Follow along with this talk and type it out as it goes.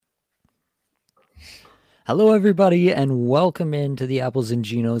Hello, everybody, and welcome into the Apples and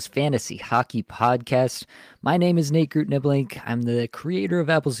Ginos Fantasy Hockey Podcast. My name is Nate Groot Niblink. I'm the creator of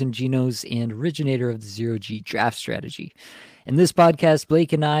Apples and Ginos and originator of the Zero G Draft Strategy. In this podcast,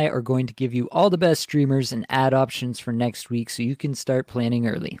 Blake and I are going to give you all the best streamers and ad options for next week so you can start planning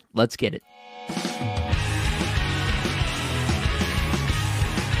early. Let's get it.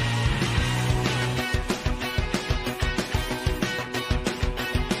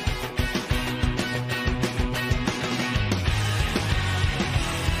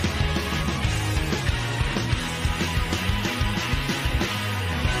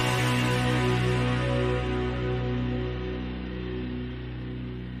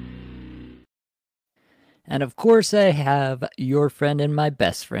 And of course, I have your friend and my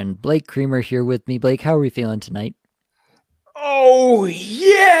best friend, Blake Creamer, here with me. Blake, how are we feeling tonight? Oh,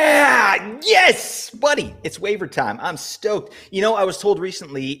 yeah. Yes, buddy. It's waiver time. I'm stoked. I was told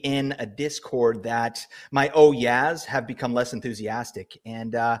recently in a Discord that my oh yeahs have become less enthusiastic.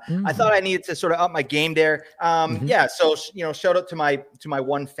 And I thought I needed to sort of up my game there. Yeah. So, shout out to my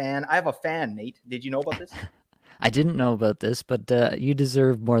one fan. I have a fan, Nate. Did you know about this? I didn't know about this, but you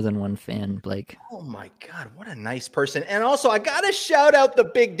deserve more than one fan, Blake. Oh my God, what a nice person. And also, I got to shout out the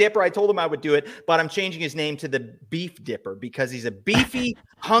Big Dipper. I told him I would do it, but I'm changing his name to the Beef Dipper because he's a beefy,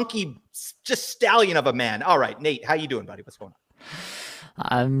 hunky, just stallion of a man. All right, Nate, how you doing, buddy? What's going on?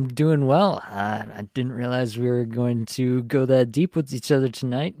 I'm doing well. I didn't realize we were going to go that deep with each other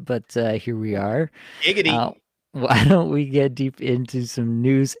tonight, but here we are. Giggity. Why don't we get deep into some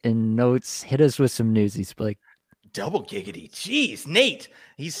news and notes? Hit us with some newsies, Blake. Double giggity. Jeez, Nate.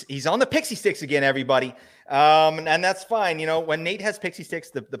 He's on the pixie sticks again, everybody. And that's fine. When Nate has pixie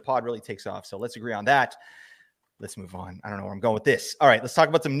sticks, the pod really takes off. So let's agree on that. Let's move on. I don't know where I'm going with this. All right, let's talk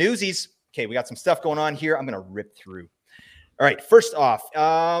about some newsies. Okay, we got some stuff going on here. I'm going to rip through. All right, first off,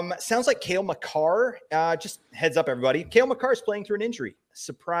 sounds like Cale Makar. Just heads up, everybody. Cale Makar is playing through an injury.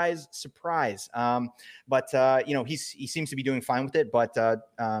 Surprise, surprise. But he seems to be doing fine with it. But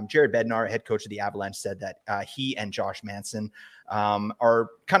Jared Bednar, head coach of the Avalanche, said that he and Josh Manson are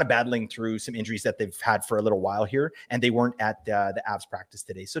kind of battling through some injuries that they've had for a little while here, and they weren't at the Avs practice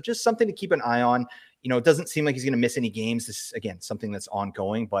today. So just something to keep an eye on. It doesn't seem like he's going to miss any games. This is, again, something that's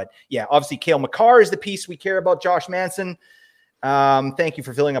ongoing. But yeah, obviously, Cale Makar is the piece we care about. Josh Manson. Thank you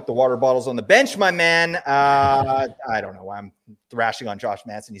for filling up the water bottles on the bench, my man. I don't know why I'm thrashing on Josh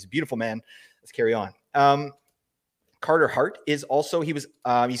Manson. He's a beautiful man. Let's carry on. Carter Hart is also, he's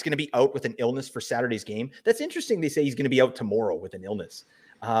going to be out with an illness for Saturday's game. That's interesting. They say he's going to be out tomorrow with an illness.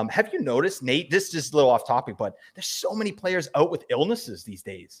 Have you noticed, Nate, this is just a little off topic, but there's so many players out with illnesses these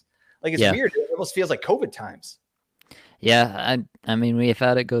days. Like, it's weird. It almost feels like COVID times. Yeah, I mean, we've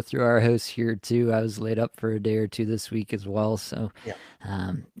had it go through our house here too. I was laid up for a day or two this week as well. So,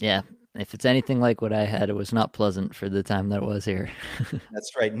 yeah, if it's anything like what I had, it was not pleasant for the time that it was here.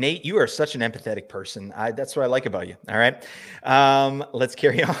 That's right. Nate, you are such an empathetic person. That's what I like about you. All right. Let's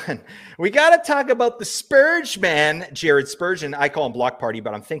carry on. We got to talk about the Spurge man, Jared Spurgeon. I call him Block Party,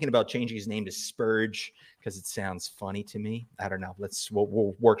 but I'm thinking about changing his name to Spurge because it sounds funny to me. I don't know.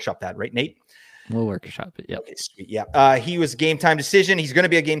 We'll workshop that, right, Nate? We'll workshop it. Yeah. Okay, sweet. Yeah. He was game time decision. He's going to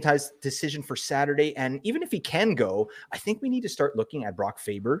be a game time decision for Saturday. And even if he can go, I think we need to start looking at Brock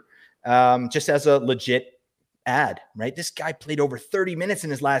Faber just as a legit ad, right? This guy played over 30 minutes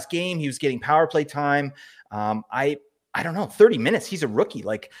in his last game. He was getting power play time. I don't know, 30 minutes. He's a rookie.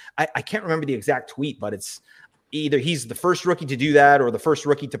 Like I can't remember the exact tweet, but it's either he's the first rookie to do that or the first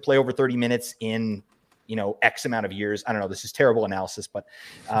rookie to play over 30 minutes in X amount of years. I don't know. This is terrible analysis, but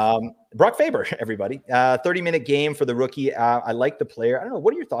Brock Faber, everybody, 30-minute game for the rookie. I like the player. I don't know.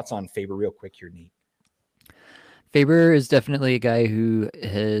 What are your thoughts on Faber real quick here, Nate? Faber is definitely a guy who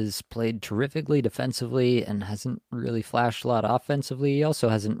has played terrifically defensively and hasn't really flashed a lot offensively. He also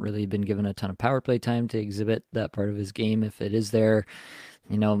hasn't really been given a ton of power play time to exhibit that part of his game. If it is there,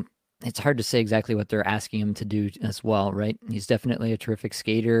 it's hard to say exactly what they're asking him to do as well, right? He's definitely a terrific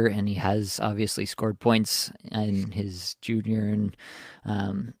skater, and he has obviously scored points in his junior, and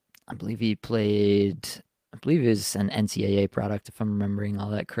I believe he was an NCAA product, if I'm remembering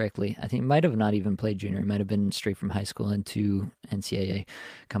all that correctly. I think he might have not even played junior. He might have been straight from high school into NCAA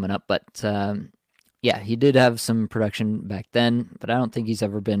coming up, but yeah, he did have some production back then, but I don't think he's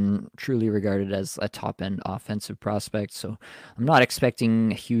ever been truly regarded as a top-end offensive prospect. So I'm not expecting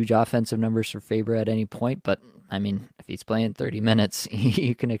huge offensive numbers for Faber at any point, but I mean, if he's playing 30 minutes,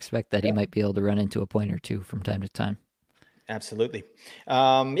 you can expect that he might be able to run into a point or two from time to time. Absolutely.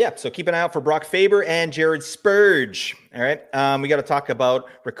 So keep an eye out for Brock Faber and Jared Spurge. All right. We got to talk about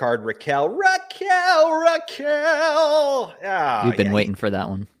Rickard Rakell. We've been waiting for that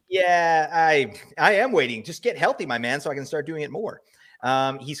one. Yeah, I am waiting. Just get healthy, my man, so I can start doing it more.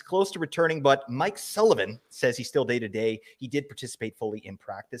 He's close to returning, but Mike Sullivan says he's still day-to-day. He did participate fully in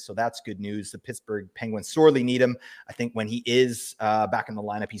practice, so that's good news. The Pittsburgh Penguins sorely need him. I think when he is back in the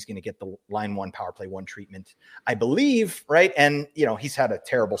lineup, he's going to get the line one, power play one treatment, I believe, right? And, he's had a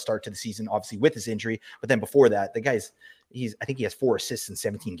terrible start to the season, obviously, with his injury. But then before that, I think he has 4 assists in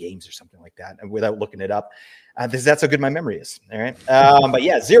 17 games or something like that, without looking it up. That's how good my memory is. All right. But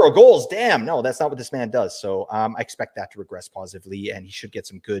yeah, 0 goals. Damn. No, that's not what this man does. So I expect that to regress positively, and he should get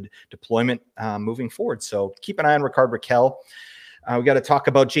some good deployment moving forward. So keep an eye on Ricard Raquel. We got to talk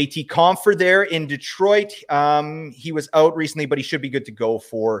about JT Compher there in Detroit. He was out recently, but he should be good to go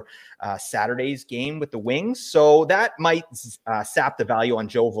for Saturday's game with the Wings. So that might sap the value on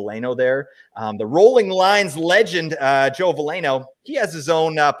Joe Veleno there. The Rolling Lines legend, Joe Veleno, he has his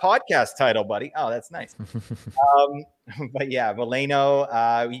own podcast title, buddy. Oh, that's nice. But yeah,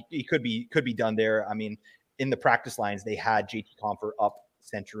 Veleno, he could be done there. I mean, in the practice lines, they had JT Compher up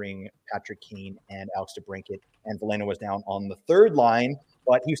centering Patrick Kane and Alex DeBrincat, and Veleno was down on the third line,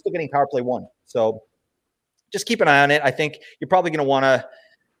 but he was still getting power play one. So just keep an eye on it. I think you're probably going to want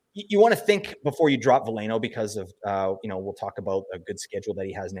to think before you drop Veleno because of, we'll talk about a good schedule that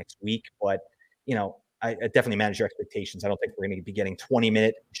he has next week, but I definitely manage your expectations. I don't think we're going to be getting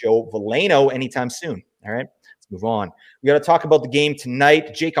 20-minute Joe Veleno anytime soon. All right, let's move on. We got to talk about the game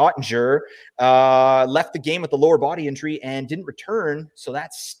tonight. Jake Ottinger left the game with a lower body injury and didn't return, so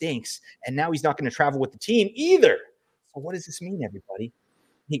that stinks. And now he's not going to travel with the team either. So what does this mean, everybody?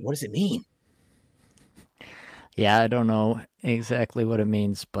 Nate, what does it mean? Yeah, I don't know exactly what it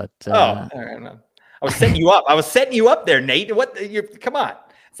means, but I was setting you up. I was setting you up there, Nate. Come on.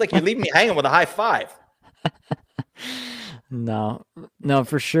 It's like you're leaving me hanging with a high five. No,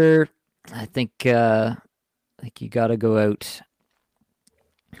 for sure. I think you got to go out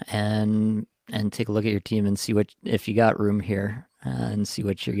and take a look at your team and see if you got room here and see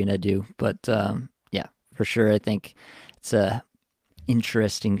what you're gonna do. But yeah, for sure, I think it's a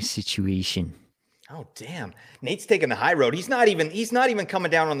interesting situation. Oh, damn. Nate's taking the high road. He's not even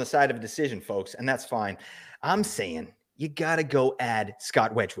coming down on the side of a decision, folks, and that's fine. I'm saying you got to go add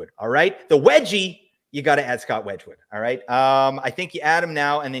Scott Wedgwood, all right? The wedgie, you got to add Scott Wedgwood, all right? I think you add him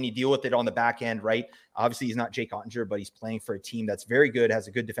now, and then you deal with it on the back end, right? Obviously, he's not Jake Ottinger, but he's playing for a team that's very good, has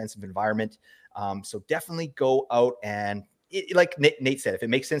a good defensive environment. So definitely go out and, like Nate said, if it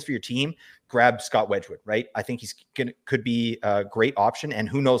makes sense for your team, grab Scott Wedgwood, right? I think could be a great option, and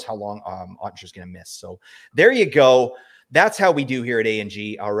who knows how long Ottinger's going to miss. So there you go. That's how we do here at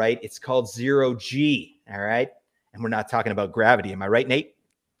A&G, all right? It's called 0G, all right? And we're not talking about gravity. Am I right, Nate?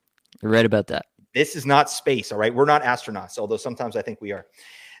 You're right about that. This is not space, all right? We're not astronauts, although sometimes I think we are.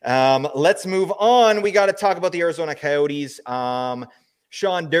 Let's move on. We got to talk about the Arizona Coyotes.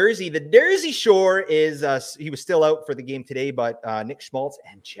 Sean Durzi, the Durzi Shore he was still out for the game today, but Nick Schmaltz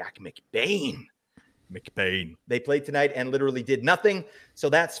and Jack McBain, they played tonight and literally did nothing. So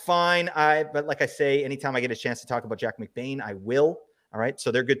that's fine. But like I say, anytime I get a chance to talk about Jack McBain, I will. All right.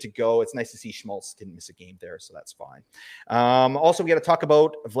 So they're good to go. It's nice to see Schmaltz didn't miss a game there. So that's fine. Also, we got to talk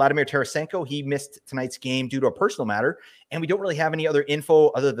about Vladimir Tarasenko. He missed tonight's game due to a personal matter, and we don't really have any other info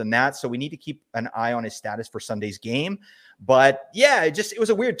other than that. So we need to keep an eye on his status for Sunday's game. But yeah, it was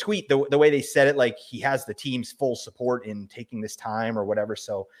a weird tweet, the way they said it, like he has the team's full support in taking this time or whatever.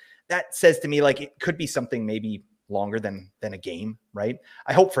 So that says to me, like, it could be something maybe longer than a game, right?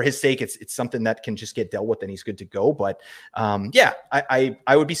 I hope for his sake it's something that can just get dealt with and he's good to go. But yeah,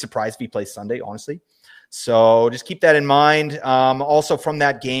 I would be surprised if he plays Sunday, honestly. So just keep that in mind. Also from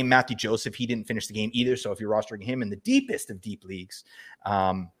that game, Matthew Joseph, he didn't finish the game either. So if you're rostering him in the deepest of deep leagues,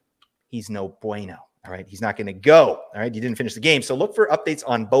 he's no bueno. All right. He's not going to go. All right. He didn't finish the game. So look for updates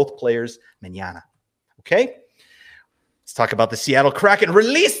on both players mañana. Okay. Let's talk about the Seattle Kraken.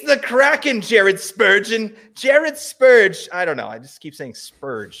 Release the Kraken, Jared Spurgeon. Jared Spurge. I don't know. I just keep saying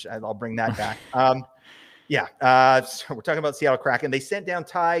Spurge. I'll bring that back. So we're talking about Seattle Kraken. They sent down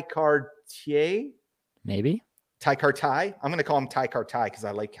Ty Cartier. Maybe. Ty Cartai. I'm going to call him Ty Cartai because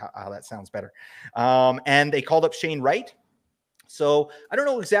I like how that sounds better. And they called up Shane Wright. So I don't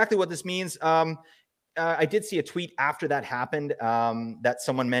know exactly what this means. I did see a tweet after that happened that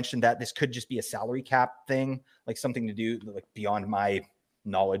someone mentioned that this could just be a salary cap thing, like something to do like beyond my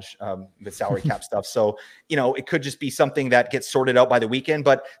knowledge with salary cap stuff. So, it could just be something that gets sorted out by the weekend,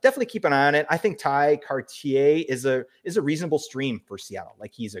 but definitely keep an eye on it. I think Ty Cartier is a reasonable stream for Seattle.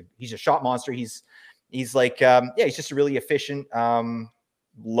 Like he's a shot monster. He's like, he's just a really efficient,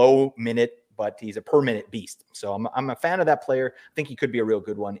 low minute, but he's a per minute beast. So I'm a fan of that player. I think he could be a real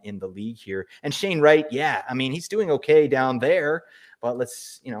good one in the league here. And Shane Wright, yeah, I mean, he's doing okay down there. but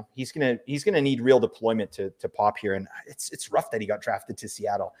he's gonna need real deployment to pop here. And it's rough that he got drafted to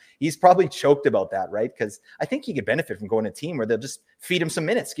Seattle. He's probably choked about that, right? Because I think he could benefit from going to a team where they'll just feed him some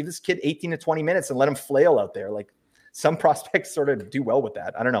minutes, give this kid 18 to 20 minutes and let him flail out there. Like some prospects sort of do well with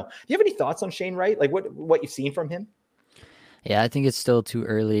that. I don't know. Do you have any thoughts on Shane Wright? Like what you've seen from him? Yeah, I think it's still too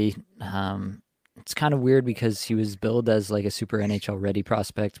early. It's kind of weird because he was billed as like a super NHL ready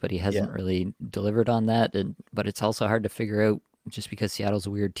prospect, but he Yeah. hasn't really delivered on that. But it's also hard to figure out just because Seattle's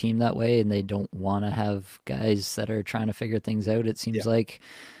a weird team that way, and they don't want to have guys that are trying to figure things out. It seems Yeah. like,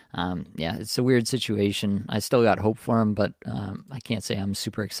 yeah, it's a weird situation. I still got hope for him, but I can't say I'm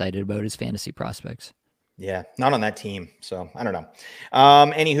super excited about his fantasy prospects. Yeah, not on that team. So I don't know.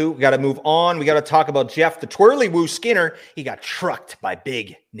 Anywho, we got to move on. We got to talk about Jeff, the twirly woo Skinner. He got trucked by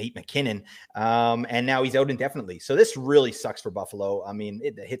big Nate McKinnon. And now he's out indefinitely. So this really sucks for Buffalo. I mean,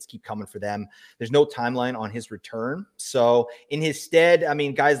 the hits keep coming for them. There's no timeline on his return. So in his stead, I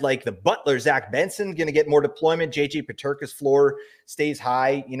mean, guys like the Butler, Zach Benson, going to get more deployment. JJ Paterka's floor stays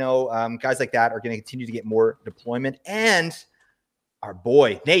high. Guys like that are going to continue to get more deployment. And our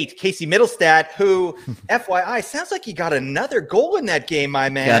boy, Nate, Casey Middlestat, who, FYI, sounds like he got another goal in that game, my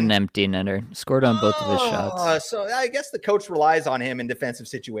man. Got an empty netter. Scored on both of his shots. So I guess the coach relies on him in defensive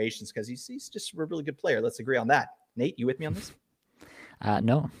situations because he's just a really good player. Let's agree on that. Nate, you with me on this?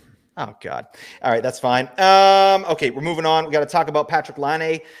 No. Oh, God. All right, that's fine. Okay, we're moving on. We got to talk about Patrick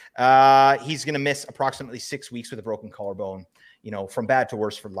Laine. He's going to miss approximately 6 weeks with a broken collarbone. From bad to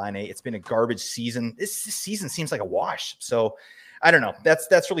worse for Laine. It's been a garbage season. This season seems like a wash. So I don't know.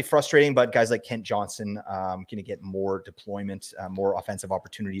 That's really frustrating, but guys like Kent Johnson going to get more deployment, more offensive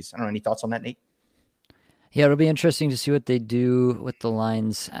opportunities. I don't know. Any thoughts on that, Nate? Yeah, it'll be interesting to see what they do with the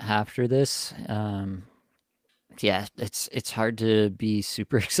lines after this. Yeah, it's hard to be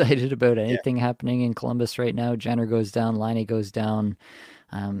super excited about anything happening in Columbus right now. Jenner goes down, Laine goes down.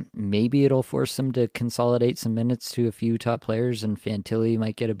 Maybe it'll force them to consolidate some minutes to a few top players, and Fantilli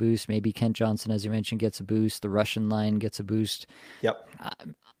might get a boost. Maybe Kent Johnson, as you mentioned, gets a boost. The Russian line gets a boost. Yep.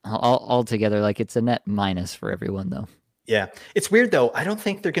 All together, like it's a net minus for everyone, though. Yeah. It's weird, though. I don't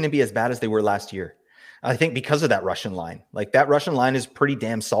think they're going to be as bad as they were last year. I think because of that Russian line. Like that Russian line is pretty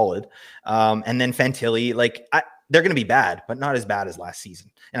damn solid. And then Fantilli, they're going to be bad, but not as bad as last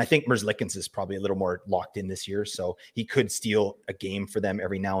season. And I think Merzlikins is probably a little more locked in this year, so he could steal a game for them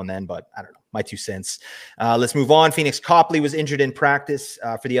every now and then, but I don't know. My 2 cents. Let's move on. Phoenix Copley was injured in practice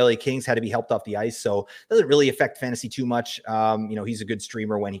for the LA Kings, had to be helped off the ice, so doesn't really affect fantasy too much. He's a good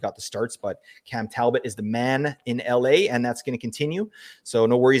streamer when he got the starts, but Cam Talbot is the man in LA, and that's going to continue, so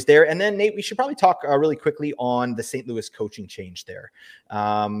no worries there. And then, Nate, we should probably talk really quickly on the St. Louis coaching change there.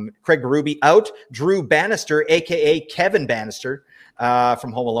 Craig Berube out. Drew Bannister, a.k.a. Kevin Bannister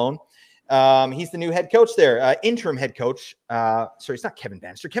from Home Alone. He's the new head coach there, interim head coach. Sorry, it's not Kevin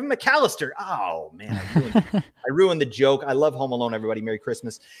Bannister, Kevin McAllister. Oh man, I ruined the joke. I love Home Alone, everybody. Merry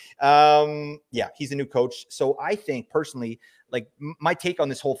Christmas. Yeah, he's the new coach. So I think personally, my take on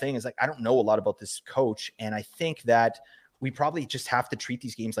this whole thing is I don't know a lot about this coach. And I think that we probably just have to treat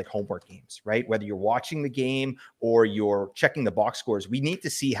these games like homework games, right? Whether you're watching the game or you're checking the box scores, we need to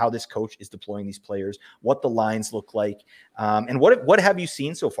see how this coach is deploying these players, what the lines look like. And what have you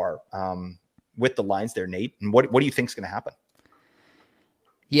seen so far with the lines there, Nate? And what do you think is going to happen?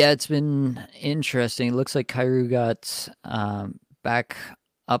 Yeah, it's been interesting. It looks like Kyrou got back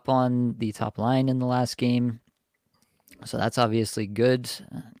up on the top line in the last game. So that's obviously good.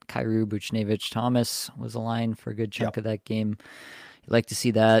 Kyrou, Buchnevich, Thomas was a line for a good chunk of that game. You'd like to see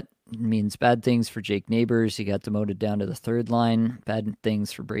that. It means bad things for Jake Neighbors. He got demoted down to the third line. Bad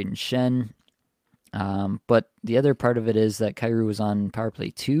things for Braden Shen. But the other part of it is that Kyrou was on power play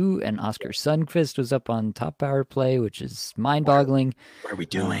 2 and Oscar Sundqvist was up on top power play, which is mind-boggling. What are we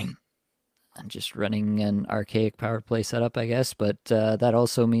doing? Just running an archaic power play setup, I guess. But that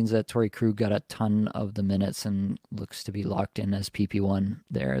also means that Torrey Krug got a ton of the minutes and looks to be locked in as PP1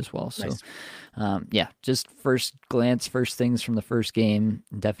 there as well. So, nice. Just first glance, first things from the first game.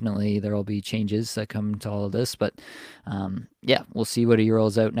 Definitely there will be changes that come to all of this. But we'll see what he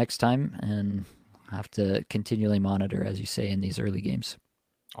rolls out next time and have to continually monitor, as you say, in these early games.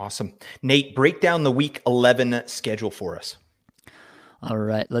 Awesome. Nate, break down the week 11 schedule for us. All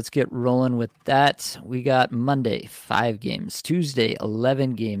right, let's get rolling with that. We got Monday, 5 games. Tuesday,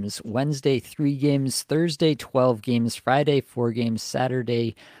 11 games. Wednesday, 3 games. Thursday, 12 games. Friday, 4 games.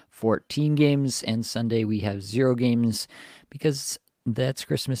 Saturday, 14 games. And Sunday, we have 0 games because that's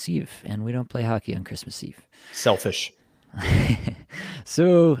Christmas Eve, and we don't play hockey on Christmas Eve. Selfish.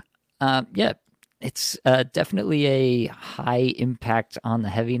 So, it's definitely a high impact on the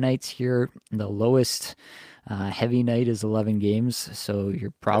heavy nights here. The lowest Heavy night is 11 games, so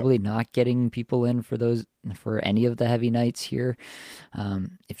you're Yep. probably not getting people in for any of the heavy nights here.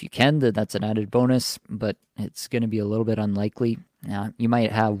 If you can, then that's an added bonus, but it's going to be a little bit unlikely. You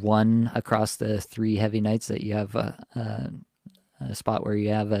might have one across the 3 heavy nights that you have a spot where you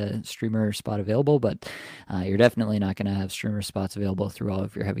have a streamer spot available, but you're definitely not going to have streamer spots available through all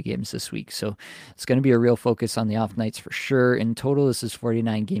of your heavy games this week. So it's going to be a real focus on the off nights for sure. In total, this is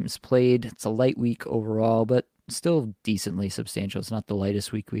 49 games played. It's a light week overall, but still decently substantial. It's not the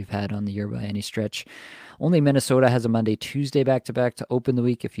lightest week we've had on the year by any stretch. Only Minnesota has a Monday, Tuesday back to back to open the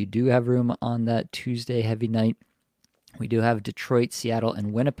week if you do have room on that Tuesday heavy night. We do have Detroit, Seattle,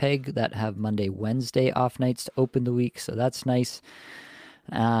 and Winnipeg that have Monday, Wednesday off nights to open the week, so that's nice.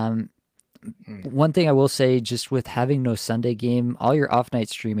 Um, Hmm. One thing I will say, just with having no Sunday game, all your off night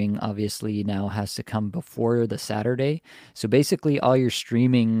streaming obviously now has to come before the Saturday. So basically, all your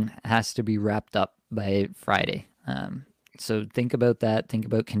streaming has to be wrapped up by Friday. So think about that. Think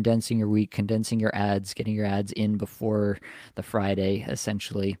about condensing your week, condensing your ads, getting your ads in before the Friday,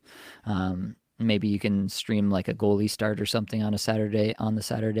 essentially. Maybe you can stream like a goalie start or something on the Saturday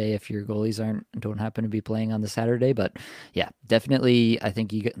if your goalies don't happen to be playing on the Saturday. But yeah, definitely. I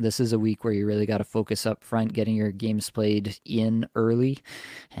think this is a week where you really got to focus up front, getting your games played in early,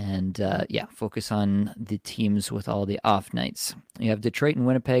 and yeah, focus on the teams with all the off nights. You have Detroit and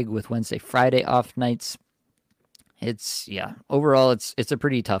Winnipeg with Wednesday, Friday off nights. Overall, it's a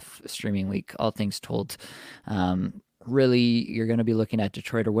pretty tough streaming week, all things told. Really, you're going to be looking at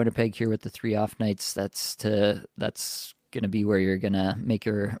Detroit or Winnipeg here with the 3 off nights. That's going to be where you're going to make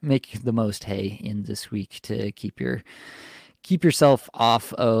the most hay in this week to keep yourself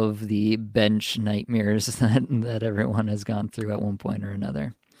off of the bench nightmares that everyone has gone through at one point or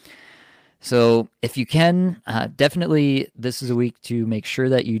another. So if you can, definitely this is a week to make sure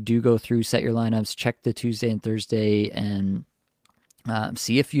that you do go through, set your lineups, check the Tuesday and Thursday, and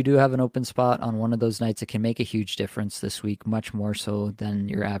see if you do have an open spot on one of those nights. It can make a huge difference this week, much more so than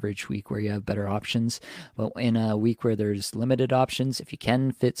your average week where you have better options. But in a week where there's limited options, if you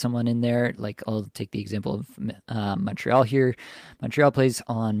can fit someone in there, like I'll take the example of Montreal here. Montreal plays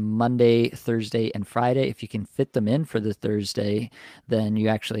on Monday, Thursday, and Friday. If you can fit them in for the Thursday, then you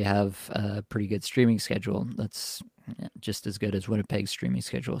actually have a pretty good streaming schedule. That's just as good as Winnipeg's streaming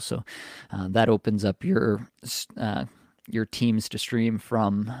schedule. So that opens up your teams to stream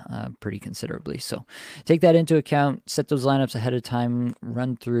from pretty considerably. So take that into account, set those lineups ahead of time,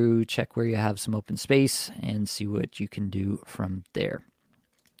 run through, check where you have some open space, and see what you can do from there.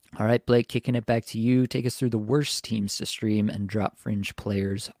 All right, Blake, kicking it back to you. Take us through the worst teams to stream and drop fringe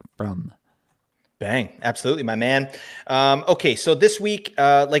players from. Bang. Absolutely, my man. Okay, so this week,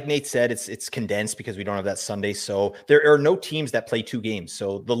 like Nate said, it's condensed because we don't have that Sunday. So there are no teams that play 2 games.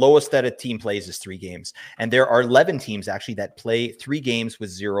 So the lowest that a team plays is 3 games. And there are 11 teams actually that play 3 games with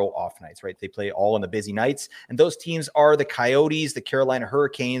 0 off nights, right? They play all on the busy nights. And those teams are the Coyotes, the Carolina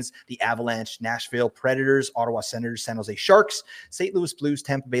Hurricanes, the Avalanche, Nashville Predators, Ottawa Senators, San Jose Sharks, St. Louis Blues,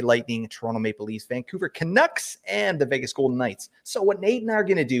 Tampa Bay Lightning, Toronto Maple Leafs, Vancouver Canucks, and the Vegas Golden Knights. So what Nate and I are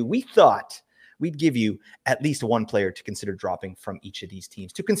going to do, we thought we'd give you at least one player to consider dropping from each of these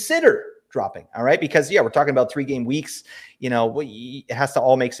teams to consider dropping. All right. Because we're talking about 3-game weeks. It has to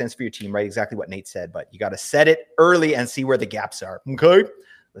all make sense for your team, right? Exactly what Nate said, but you got to set it early and see where the gaps are. Okay.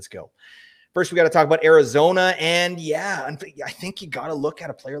 Let's go. First, we got to talk about Arizona. And I think you got to look at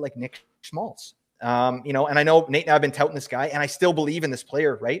a player like Nick Schmaltz. And I know Nate and I have been touting this guy, and I still believe in this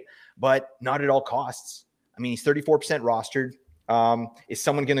player, right? But not at all costs. I mean, he's 34% rostered. Is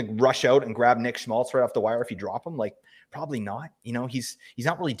someone going to rush out and grab Nick Schmaltz right off the wire if you drop him? Like, probably not. He's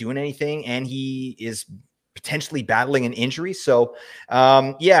not really doing anything, and he is potentially battling an injury. So,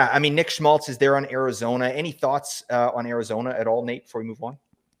 Nick Schmaltz is there on Arizona. Any thoughts on Arizona at all, Nate, before we move on?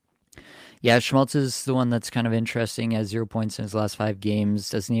 Yeah, Schmaltz is the one that's kind of interesting. Has 0 points in his last 5 games.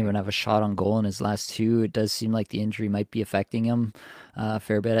 Doesn't even have a shot on goal in his last 2. It does seem like the injury might be affecting him a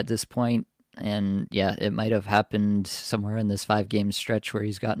fair bit at this point. And yeah, it might have happened somewhere in this 5-game stretch where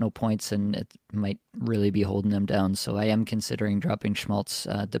he's got no points, and it might really be holding him down. So I am considering dropping Schmaltz,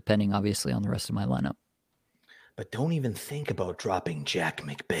 depending obviously on the rest of my lineup. But don't even think about dropping Jack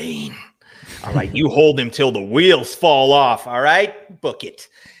McBain. All right, you hold him till the wheels fall off. All right, book it.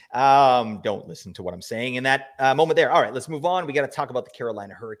 Don't listen to what I'm saying in that moment there. All right, let's move on. We got to talk about the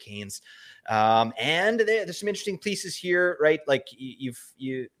Carolina Hurricanes. And there's some interesting pieces here, right? Like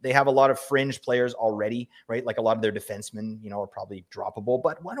they have a lot of fringe players already, right? Like a lot of their defensemen, are probably droppable.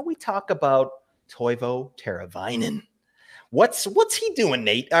 But why don't we talk about Toivo Teravainen? What's he doing,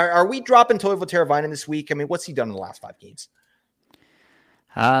 Nate? Are we dropping Toivo Teravainen this week? I mean, what's he done in the last 5 games?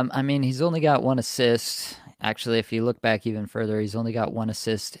 He's only got 1 assist. Actually, if you look back even further, he's only got 1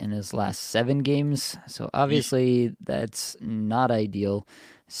 assist in his last 7 games. So Yeesh. obviously, that's not ideal.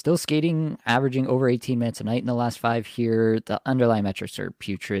 Still skating, averaging over 18 minutes a night in the last 5 here. The underlying metrics are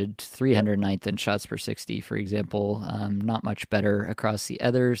putrid. Yep. 309th in shots per 60, for example. Not much better across the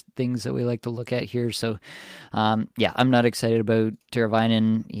other things that we like to look at here. So, yeah, I'm not excited about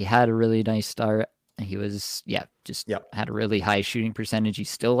Teravainen. He had a really nice start. He was, yeah, just Yep. had a really high shooting percentage. He's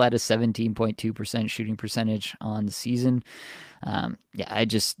still at a 17.2% shooting percentage on the season. Yeah,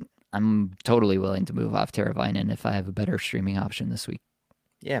 I'm totally willing to move off Teravainen if I have a better streaming option this week.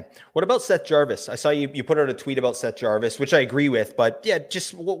 Yeah. What about Seth Jarvis? I saw you put out a tweet about Seth Jarvis, which I agree with. But yeah,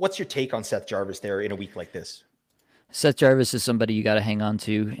 just what's your take on Seth Jarvis there in a week like this? Seth Jarvis is somebody you got to hang on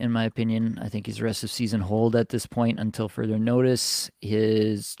to, in my opinion. I think he's a rest of season hold at this point until further notice.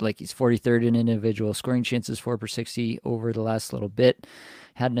 He's 43rd in individual scoring chances, 4 per 60 over the last little bit.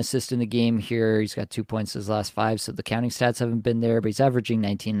 Had an assist in the game here. He's got 2 points his last 5, so the counting stats haven't been there, but he's averaging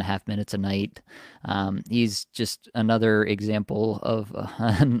 19 and a half minutes a night. He's just another example of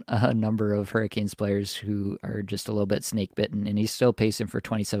a number of Hurricanes players who are just a little bit snake bitten, and he's still pacing for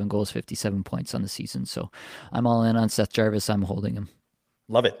 27 goals, 57 points on the season. So I'm all in on Seth Jarvis. I'm holding him.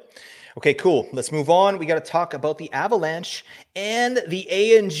 Love it. Okay, cool. Let's move on. We got to talk about the Avalanche and the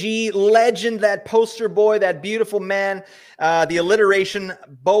A&G legend, that poster boy, that beautiful man, the alliteration,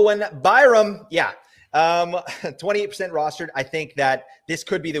 Bowen Byram. Yeah, 28% rostered. I think that this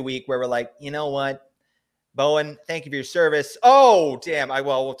could be the week where we're like, you know what? Bowen, thank you for your service. Oh, damn.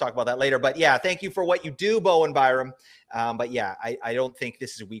 We'll talk about that later. But yeah, thank you for what you do, Bowen Byram. But yeah, I don't think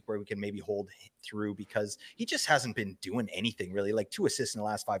this is a week where we can maybe hold through because he just hasn't been doing anything really. Like 2 assists in the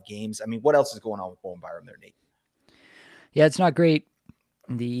last 5 games. I mean, what else is going on with Bowen Byram there, Nate? Yeah, it's not great.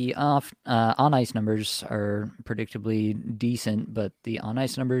 The on ice numbers are predictably decent, but the on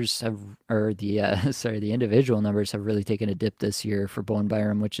ice numbers have, or the the individual numbers have really taken a dip this year for Bowen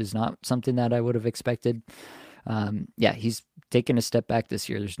Byram, which is not something that I would have expected. Yeah, he's taken a step back this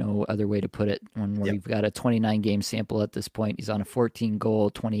year. There's no other way to put it. When Yep. we've got a 29 game sample at this point, he's on a 14 goal,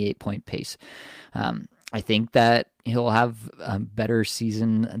 28 point pace. I think that he'll have a better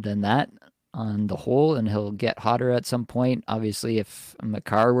season than that on the whole, and he'll get hotter at some point. Obviously, if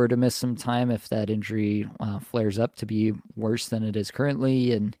Makar were to miss some time, if that injury flares up to be worse than it is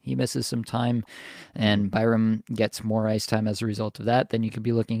currently, and he misses some time, Mm-hmm. and Byram gets more ice time as a result of that, then you could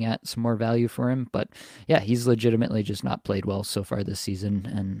be looking at some more value for him. But yeah, he's legitimately just not played well so far this season,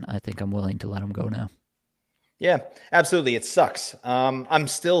 and I think I'm willing to let him go now. Yeah, absolutely. It sucks. I'm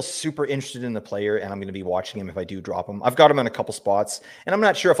still super interested in the player, and I'm going to be watching him if I do drop him. I've got him in a couple spots, and I'm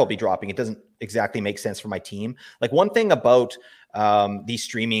not sure if I'll be dropping. It doesn't exactly make sense for my team. Like one thing about these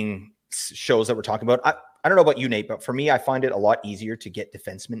streaming shows that we're talking about, I don't know about you, Nate, but for me, I find it a lot easier to get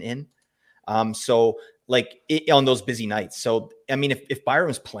defensemen in. So like on those busy nights. So I mean, if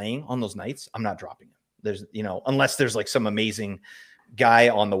Byram's playing on those nights, I'm not dropping him. There's unless there's like some amazing guy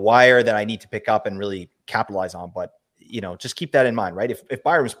on the wire that I need to pick up and really capitalize on. But just keep that in mind, right? If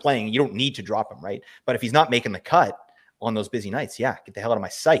Byram's playing, you don't need to drop him, right? But if he's not making the cut on those busy nights, yeah, get the hell out of my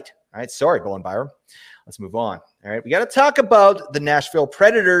sight. All right. Sorry, Bowen Byram. Let's move on. All right. We got to talk about the Nashville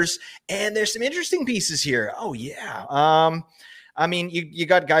Predators, and there's some interesting pieces here. Oh, yeah. I mean, you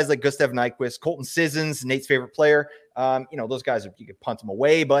got guys like Gustav Nyquist, Colton Sissons, Nate's favorite player. Those guys, you could punt them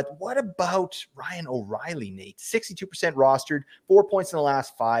away. But what about Ryan O'Reilly, Nate? 62% rostered, 4 points in the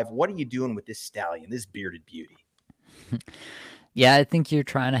last 5. What are you doing with this stallion, this bearded beauty? Yeah, I think you're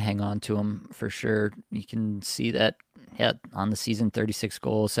trying to hang on to him for sure. You can see that, yeah, on the season, 36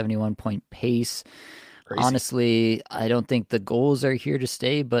 goals, 71 point pace. Crazy. Honestly, I don't think the goals are here to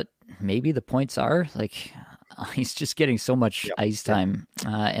stay, but maybe the points are. Like, he's just getting so much Yep. ice Yep. time,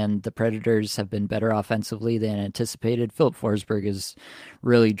 and the Predators have been better offensively than anticipated. Philip Forsberg is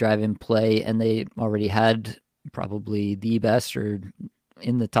really driving play, and they already had probably the best, or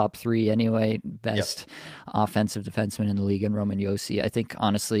in the top 3 anyway, Yep. best offensive defenseman in the league in Roman Josi. I think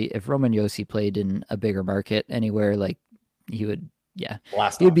honestly, if Roman Josi played in a bigger market anywhere, like he would, yeah,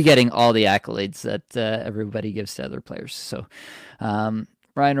 Blast he would be off. getting all the accolades that everybody gives to other players. So Ryan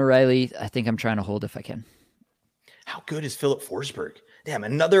O'Reilly, I think I'm trying to hold if I can. How good is Philip Forsberg? Damn,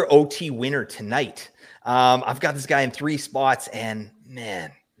 another OT winner tonight. I've got this guy in 3 spots, and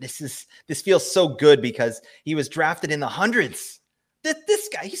man, this feels so good because he was drafted in the hundreds. This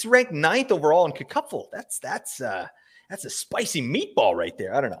guy, he's ranked 9th overall in Cupful. That's a spicy meatball right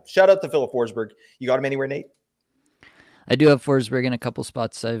there. I don't know. Shout out to Philip Forsberg. You got him anywhere, Nate? I do have Forsberg in a couple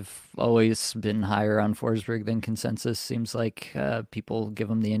spots. I've always been higher on Forsberg than consensus. Seems like people give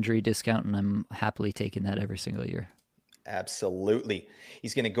him the injury discount, and I'm happily taking that every single year. Absolutely.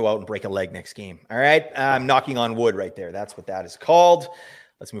 He's going to go out and break a leg next game. All right. I'm knocking on wood right there. That's what that is called.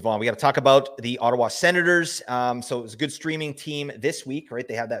 Let's move on. We got to talk about the Ottawa Senators. So it was a good streaming team this week, right?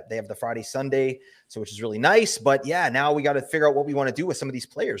 They have the Friday, Sunday, so which is really nice. But yeah, now we got to figure out what we want to do with some of these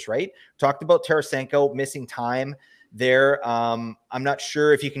players, right? Talked about Tarasenko missing time there. I'm not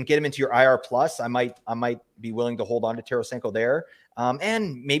sure if you can get him into your IR plus. I might be willing to hold on to Tarasenko there.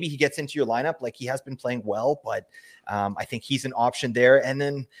 And maybe he gets into your lineup. Like, he has been playing well, but I think he's an option there. And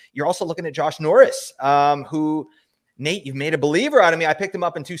then you're also looking at Josh Norris, who, Nate, you've made a believer out of me. I picked him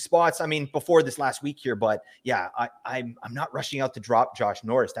up in 2 spots. I mean, before this last week here, but yeah, I'm not rushing out to drop Josh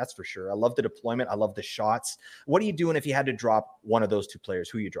Norris. That's for sure. I love the deployment. I love the shots. What are you doing if you had to drop one of those 2 players?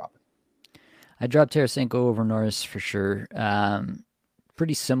 Who are you dropping? I dropped Tarasenko over Norris for sure.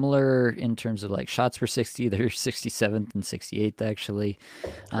 Pretty similar in terms of like shots per 60. They're 67th and 68th, actually.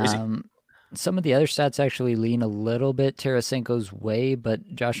 Crazy. Some of the other stats actually lean a little bit Tarasenko's way,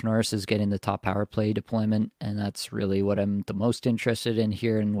 but Josh Norris is getting the top power play deployment, and that's really what I'm the most interested in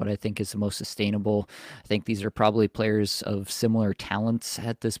here and what I think is the most sustainable. I think these are probably players of similar talents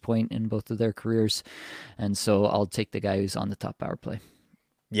at this point in both of their careers, and so I'll take the guy who's on the top power play.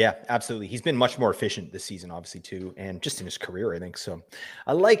 Yeah, absolutely. He's been much more efficient this season, obviously, too, and just in his career, I think. So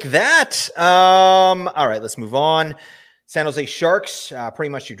I like that. All right, let's move on. San Jose Sharks, pretty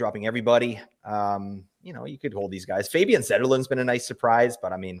much you're dropping everybody. You could hold these guys. Fabian Zetterlund's been a nice surprise,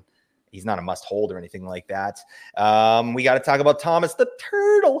 but I mean, he's not a must hold or anything like that. We got to talk about Thomas the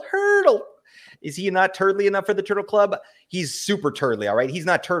Turtle Hurdle. Is he not turtly enough for the Turtle Club? He's super turtly, all right? He's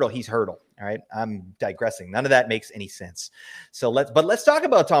not turtle, he's hurdle, all right? I'm digressing. None of that makes any sense. So let's talk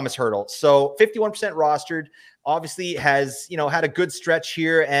about Thomas Hurdle. So 51% rostered, obviously has, had a good stretch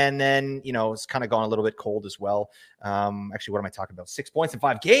here, and then, it's kind of gone a little bit cold as well. Actually, what am I talking about? 6 points in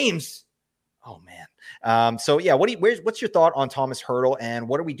 5 games. Oh man. So yeah, what's your thought on Thomas Hurdle, and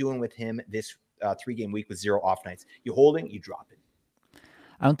what are we doing with him this 3-game week with 0 off nights? You holding, you drop it.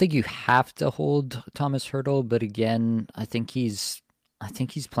 I don't think you have to hold Thomas Hurdle, but again, I think he's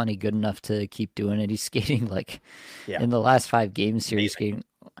plenty good enough to keep doing it. He's skating in the last 5 games here, he's skating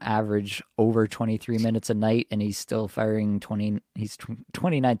average over 23 minutes a night, and he's still firing 20. He's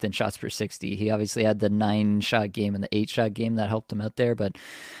 29th in shots per 60. He obviously had the 9-shot game and the 8-shot game that helped him out there, but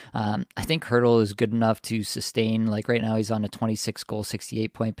I think Hurdle is good enough to sustain. Like right now, he's on a 26 goal,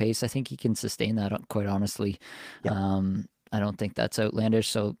 68 point pace. I think he can sustain that, quite honestly. Yeah. I don't think that's outlandish.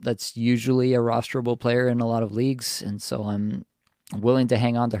 So that's usually a rosterable player in a lot of leagues. And so I'm willing to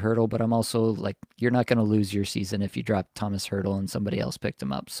hang on to Hurdle, but I'm also like, you're not going to lose your season if you drop Thomas Hurdle and somebody else picked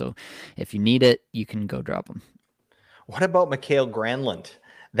him up. So if you need it, you can go drop him. What about Mikael Granlund?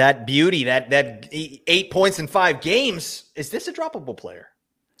 That beauty, that 8 points in 5 games. Is this a droppable player?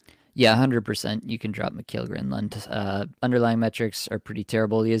 Yeah, 100%. You can drop Mikael Granlund. Underlying metrics are pretty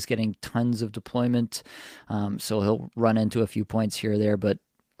terrible. He is getting tons of deployment, so he'll run into a few points here or there. But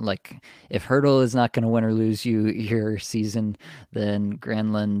like, if Hurdle is not going to win or lose you your season, then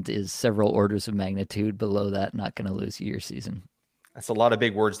Granlund is several orders of magnitude below that, not going to lose you your season. That's a lot of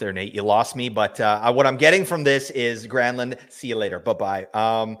big words there, Nate. You lost me, but what I'm getting from this is Granlund. See you later.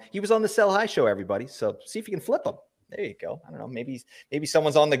 Bye-bye. He was on the Sell High show, everybody. So see if you can flip him. There you go. I don't know. Maybe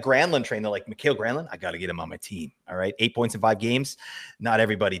someone's on the Granlund train. They're like, Mikael Granlund, I got to get him on my team. All right. 8 points in 5 games. Not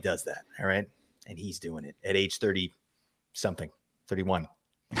everybody does that. All right. And he's doing it at age 30 something, 31.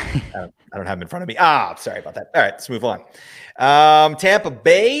 I don't have him in front of me. Sorry about that. All right. Let's move on. Tampa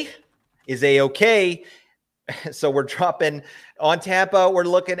Bay is A-okay. So we're dropping on Tampa. We're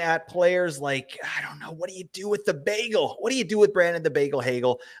looking at players like, I don't know. What do you do with the Bagel? What do you do with Brandon the Bagel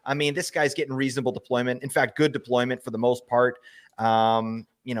Hagel? I mean, this guy's getting reasonable deployment. In fact, good deployment for the most part. Talk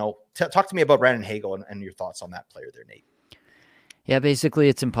to me about Brandon Hagel and your thoughts on that player there, Nate. Yeah, basically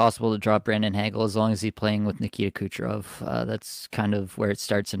it's impossible to drop Brandon Hagel as long as he's playing with Nikita Kucherov. That's kind of where it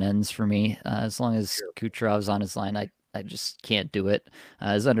starts and ends for me. As long as Kucherov's on his line, I just can't do it.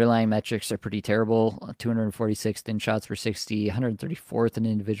 His underlying metrics are pretty terrible. 246th in shots per 60, 134th in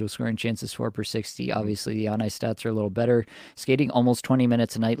individual scoring chances for per 60. Obviously, the on-ice stats are a little better. Skating almost 20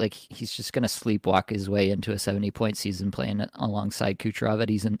 minutes a night. Like, he's just going to sleepwalk his way into a 70-point season playing alongside Kucherov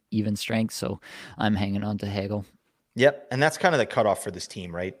at even strength. So I'm hanging on to Hagel. Yep. And that's kind of the cutoff for this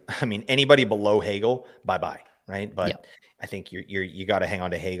team, right? I mean, anybody below Hagel, bye-bye, right? But yep. I think you got to hang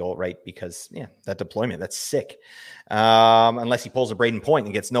on to Hagel, right? Because that deployment, that's sick. Unless he pulls a Braden Point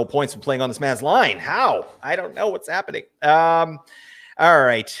and gets no points from playing on this man's line. How? I don't know what's happening. All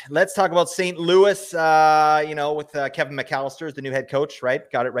right, let's talk about St. Louis. With Kevin McAllister as the new head coach, right?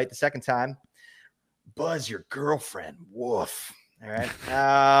 Got it right the second time. Buzz, your girlfriend. Woof. All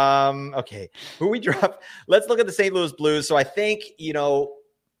right. Okay. Who we drop? Let's look at the St. Louis Blues. So I think,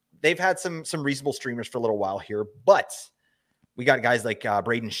 they've had some reasonable streamers for a little while here, but we got guys like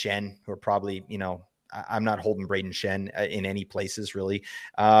Braden Shen, who are probably, I'm not holding Braden Shen in any places really.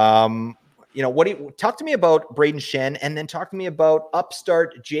 What do you talk to me about Braden Shen, and then talk to me about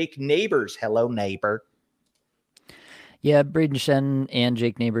upstart Jake Neighbors. Hello, neighbor. Yeah, Braden Shen and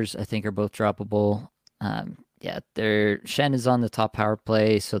Jake Neighbors, I think, are both droppable. Yeah, Shen is on the top power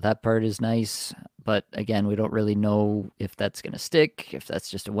play, so that part is nice. But again, we don't really know if that's going to stick, if that's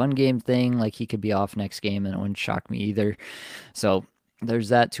just a one game thing. Like, he could be off next game, and it wouldn't shock me either. So there's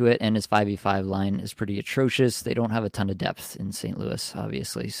that to it. And his 5v5 line is pretty atrocious. They don't have a ton of depth in St. Louis,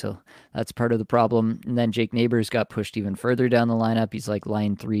 obviously. So that's part of the problem. And then Jake Neighbors got pushed even further down the lineup. He's like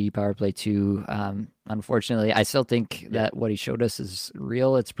line 3, power play 2. Unfortunately, I still think that what he showed us is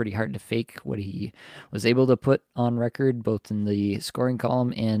real. It's pretty hard to fake what he was able to put on record, both in the scoring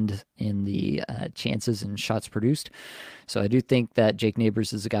column and in the chances and shots produced. So I do think that Jake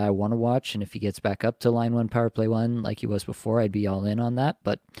Neighbors is a guy I want to watch, and if he gets back up to line 1, power play 1 like he was before, I'd be all in on that.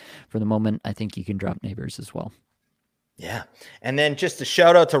 But for the moment, I think you can drop Neighbors as well. Yeah. And then just a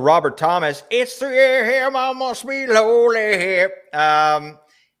shout out to Robert Thomas. It's 3 a.m. I must be lonely.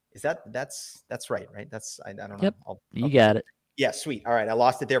 Is that's right? I don't know. Yep. You got it. Yeah, sweet. All right. I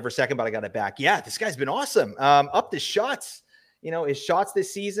lost it there for a second, but I got it back. Yeah, this guy's been awesome. Up the shots. His shots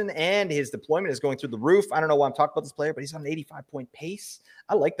this season and his deployment is going through the roof. I don't know why I'm talking about this player, but he's on an 85-point pace.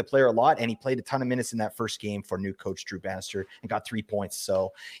 I like the player a lot, and he played a ton of minutes in that first game for new coach Drew Bannister and got 3 points.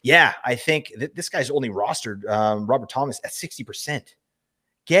 So, yeah, I think this guy's only rostered Robert Thomas at 60%.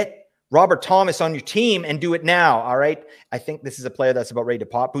 Get Robert Thomas on your team and do it now, all right? I think this is a player that's about ready to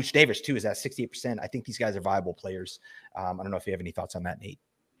pop. Booch Davis, too, is at 68%. I think these guys are viable players. I don't know if you have any thoughts on that, Nate.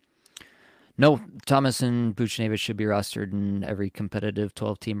 No, Thomas and Buchnevich should be rostered in every competitive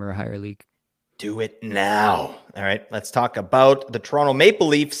 12-team or higher league. Do it now. All right, let's talk about the Toronto Maple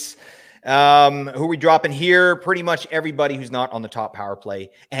Leafs. Who are we dropping here? Pretty much everybody who's not on the top power play,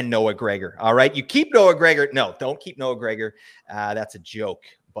 and Noah Gregor. All right, you keep Noah Gregor. No, don't keep Noah Gregor. That's a joke.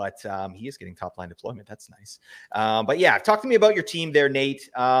 But he is getting top line deployment. That's nice. But yeah, talk to me about your team there, Nate.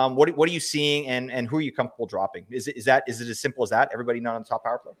 What are you seeing, and who are you comfortable dropping? Is it as simple as that? Everybody not on the top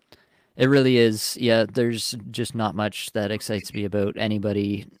power play? It really is. Yeah, there's just not much that excites me about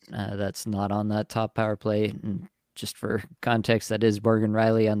anybody that's not on that top power play. And just for context, that is Morgan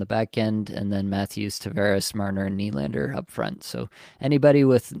Riley on the back end, and then Matthews, Tavares, Marner, and Nylander up front. So anybody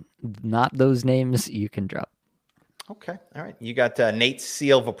with not those names, you can drop. Okay. All right. You got Nate's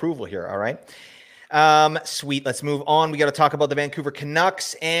seal of approval here. All right. Sweet. Let's move on. We got to talk about the Vancouver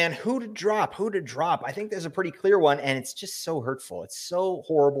Canucks and who to drop. I think there's a pretty clear one, and it's just so hurtful. It's so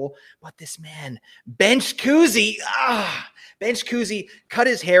horrible. But this man, Bench Kuzi, cut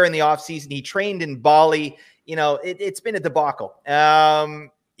his hair in the offseason. He trained in Bali. It's been a debacle. Yeah,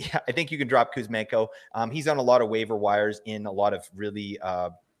 I think you can drop Kuzmenko. He's on a lot of waiver wires in a lot of really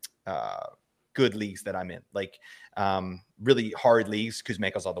good leagues that I'm in, like really hard leagues.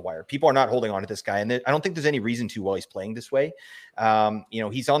 Kuzmenko's on the wire. People are not holding on to this guy, and I don't think there's any reason to while he's playing this way.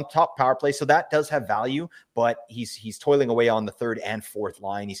 He's on top power play, so that does have value, but he's toiling away on the third and fourth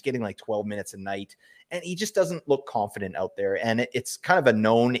line. He's getting like 12 minutes a night, and he just doesn't look confident out there. And it's kind of a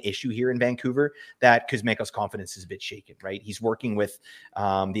known issue here in Vancouver that Kuzmenko's confidence is a bit shaken, right? He's working with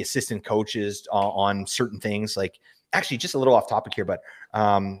the assistant coaches on certain things. Like, actually, just a little off topic here, but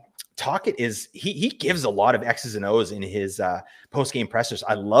Tocchet he gives a lot of X's and O's in his post-game pressers.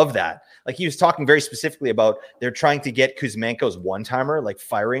 I love that. Like, he was talking very specifically about they're trying to get Kuzmenko's one-timer like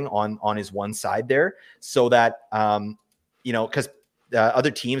firing on his one side there, so that because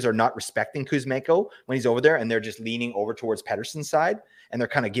other teams are not respecting Kuzmenko when he's over there, and they're just leaning over towards Pettersson's side, and they're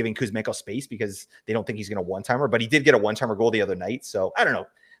kind of giving Kuzmenko space because they don't think he's going to one-timer. But he did get a one-timer goal the other night, so I don't know.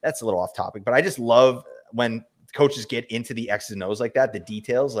 That's a little off topic, but I just love when coaches get into the X's and O's like that, the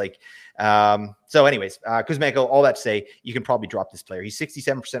details. So anyways, Kuzmenko, all that to say, you can probably drop this player. He's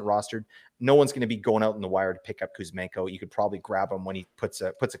 67% rostered. No one's going to be going out in the wire to pick up Kuzmenko. You could probably grab him when he puts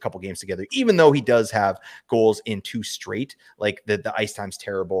a couple games together, even though he does have goals in 2 straight. Like the ice time's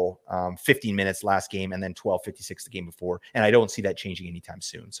terrible. 15 minutes last game, and then 12:56 the game before. And I don't see that changing anytime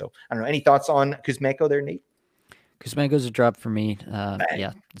soon. So I don't know. Any thoughts on Kuzmenko there, Nate? Kuzmenko's a drop for me.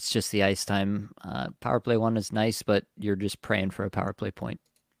 Yeah, it's just the ice time. Power play 1 is nice, but you're just praying for a power play point.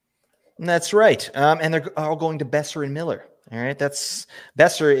 That's right. And they're all going to Besser and Miller. All right.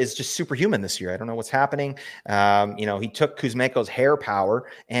 Besser is just superhuman this year. I don't know what's happening. He took Kuzmenko's hair power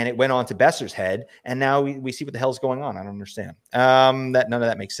and it went on to Besser's head. And now we see what the hell's going on. I don't understand. None of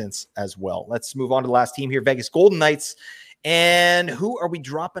that makes sense as well. Let's move on to the last team here. Vegas Golden Knights. And who are we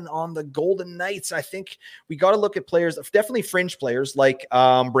dropping on the Golden Knights? I think we got to look at players, definitely fringe players like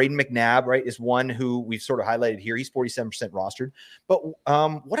Braden McNabb, right, is one who we've sort of highlighted here. He's 47% rostered. But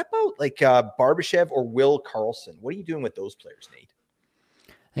what about like Barbashev or Will Carlson? What are you doing with those players, Nate?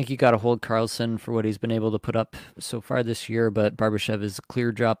 I think you got to hold Carlson for what he's been able to put up so far this year, but Barbashev is a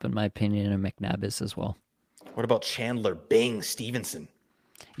clear drop in my opinion, and McNabb is as well. What about Chandler Bing Stevenson?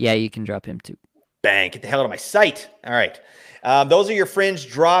 Yeah, you can drop him too. Bang, get the hell out of my sight. All right. Those are your fringe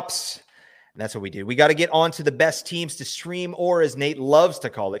drops. And that's what we do. We got to get on to the best teams to stream, or as Nate loves to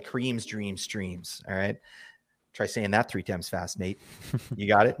call it, Cream's Dream Streams. All right. Try saying that 3 times fast, Nate. You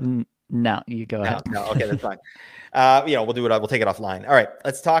got it? No, you go ahead. No, okay, that's fine. We'll do it. We'll take it offline. All right,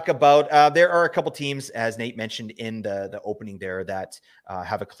 let's talk about. There are a couple teams, as Nate mentioned in the opening there, that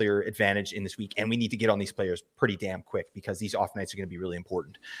have a clear advantage in this week, and we need to get on these players pretty damn quick because these off nights are going to be really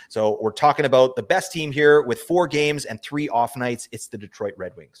important. So we're talking about the best team here with 4 games and 3 off nights. It's the Detroit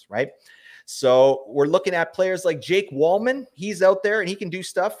Red Wings, right? So we're looking at players like Jake Wallman. He's out there and he can do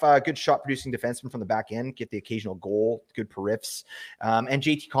stuff. Good shot producing defenseman from the back end, get the occasional goal, good periffs. And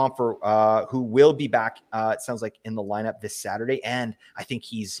JT Compher, who will be back, it sounds like, in the lineup this Saturday. And I think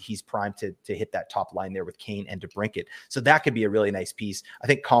he's primed to hit that top line there with Kane and DeBrincat. So that could be a really nice piece. I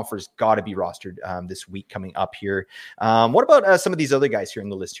think Compher's got to be rostered this week coming up here. What about some of these other guys here in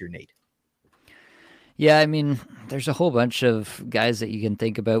the list here, Nate? Yeah, I mean, there's a whole bunch of guys that you can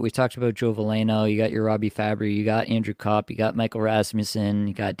think about. We talked about Joe Veleno. You got your Robbie Fabry. You got Andrew Kopp. You got Michael Rasmussen.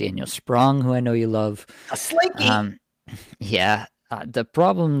 You got Daniel Sprong, who I know you love. A slinky. Yeah. The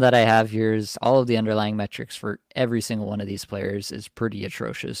problem that I have here is all of the underlying metrics for every single one of these players is pretty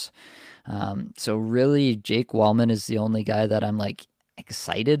atrocious. So really, Jake Wallman is the only guy that I'm like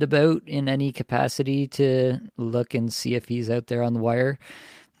excited about in any capacity to look and see if he's out there on the wire.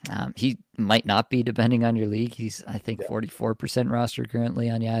 He might not be depending on your league. He's, I think, 44% roster currently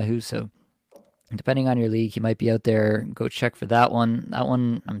on Yahoo. So depending on your league, he might be out there. Go check for that one. That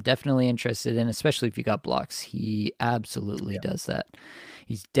one I'm definitely interested in, especially if you got blocks. He absolutely does that.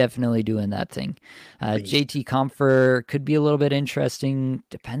 He's definitely doing that thing. JT Compher could be a little bit interesting.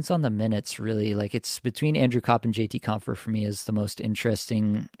 Depends on the minutes, really. Like, it's between Andrew Kopp and JT Compher for me is the most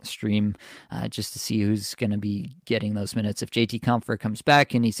interesting stream, just to see who's going to be getting those minutes. If JT Compher comes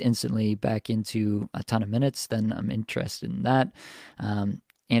back and he's instantly back into a ton of minutes, then I'm interested in that.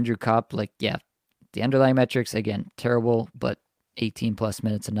 Andrew Kopp, like, yeah, the underlying metrics, again, terrible, but 18 plus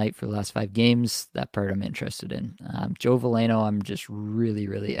minutes a night for the last 5 games. That part I'm interested in. Joe Veleno, I'm just really,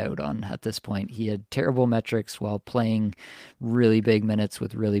 really out on at this point. He had terrible metrics while playing really big minutes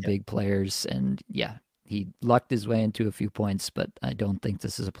with really big players. And yeah, he lucked his way into a few points, but I don't think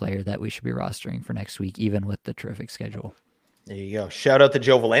this is a player that we should be rostering for next week, even with the terrific schedule. There you go. Shout out to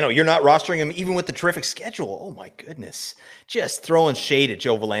Joe Veleno. You're not rostering him even with the terrific schedule. Oh, my goodness. Just throwing shade at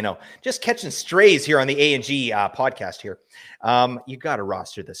Joe Veleno. Just catching strays here on the A&G podcast here. You got to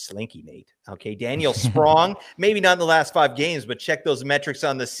roster the slinky, Nate. Okay, Daniel Sprong, maybe not in the last 5 games, but check those metrics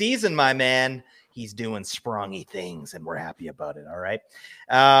on the season, my man. He's doing sprongy things, and we're happy about it, all right?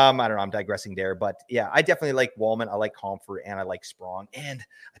 I don't know. I'm digressing there. But, yeah, I definitely like Wallman. I like Compher, and I like Sprong. And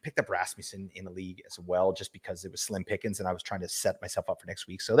I picked up Rasmussen in the league as well just because it was slim pickings, and I was trying to set myself up for next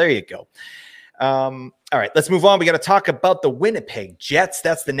week. So there you go. All right, let's move on. We got to talk about the Winnipeg Jets.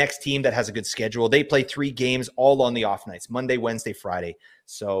 That's the next team that has a good schedule. They play 3 games all on the off nights, Monday, Wednesday, Friday.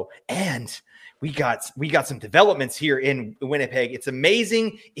 So, and we got some developments here in Winnipeg. It's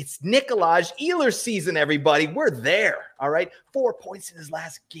amazing. It's Nikolaj Ehlers season, everybody. We're there. All right. 4 points in his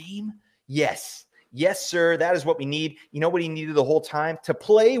last game. Yes. Yes, sir. That is what we need. You know what he needed the whole time? To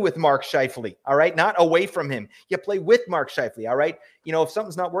play with Mark Scheifele. All right. Not away from him. You play with Mark Scheifele. All right. You know, if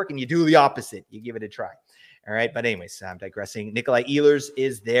something's not working, you do the opposite. You give it a try. All right. But anyways, I'm digressing. Nikolaj Ehlers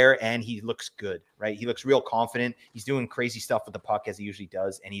is there and he looks good, right? He looks real confident. He's doing crazy stuff with the puck as he usually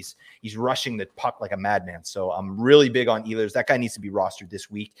does. And he's rushing the puck like a madman. So I'm really big on Ehlers. That guy needs to be rostered this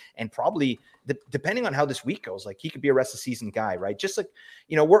week. And probably depending on how this week goes, like he could be a rest of season guy, right? Just like,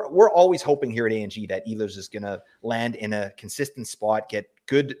 you know, we're always hoping here at A&G that Ehlers is going to land in a consistent spot, get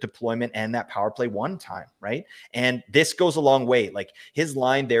good deployment and that power play one time, right? And this goes a long way. Like his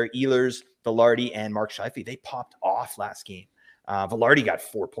line there, Ehlers, Velarde, and Mark Scheifele, they popped off last game. Velarde got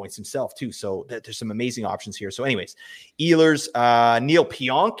 4 points himself too. So there's some amazing options here. So anyways, Ehlers, Neil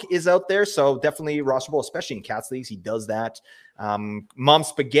Pionk is out there. So definitely rosterable, especially in Cats leagues. He does that. Mom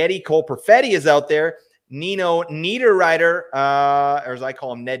Spaghetti, Cole Perfetti is out there. Nino Niederreiter, or as I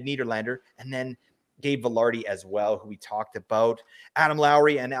call him, Ned Niederlander. And then Gabe Velarde as well, who we talked about. Adam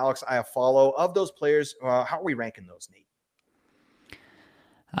Lowry and Alex Iafallo. Of those players, how are we ranking those, Nate?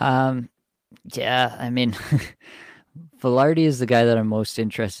 Yeah, I mean, Velarde is the guy that I'm most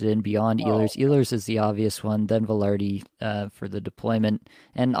interested in beyond Oh, Ehlers. Ehlers is the obvious one, then Velarde for the deployment.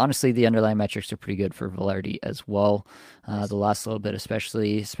 And honestly, the underlying metrics are pretty good for Velarde as well. nice. The last little bit,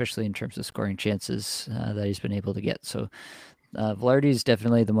 especially in terms of scoring chances that he's been able to get. So Velarde is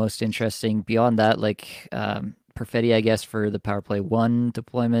definitely the most interesting. Beyond that, like Perfetti, I guess, for the power play one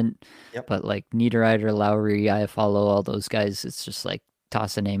deployment, Yep. but like Niederreiter, Lowry, I follow all those guys. It's just like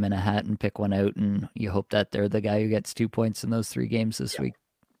toss a name in a hat and pick one out, and you hope that they're the guy who gets 2 points in those 3 games this Yeah. week.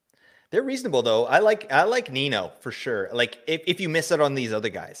 They're reasonable though. I like Nino for sure. Like if you miss out on these other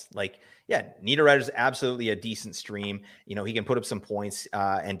guys, like yeah, Niederreiter is absolutely a decent stream. He can put up some points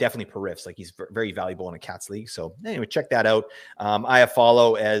and definitely per riffs. Like he's very valuable in a cats league. So anyway, check that out. I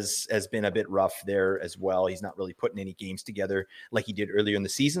follow has been a bit rough there as well. He's not really putting any games together like he did earlier in the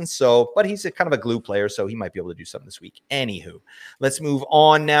season. So, but he's a kind of a glue player, so he might be able to do something this week. Anywho, let's move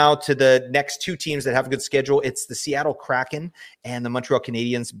on now to the next two teams that have a good schedule. It's the Seattle Kraken and the Montreal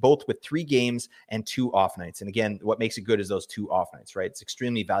Canadiens, both with 3 games and 2 off nights. And again, what makes it good is those 2 off nights, right? It's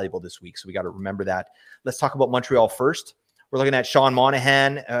extremely valuable this week. So we got to remember that. Let's talk about Montreal first. We're looking at Sean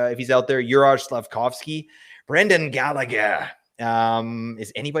Monahan, if he's out there, Juraj Slavkovsky, Brendan Gallagher.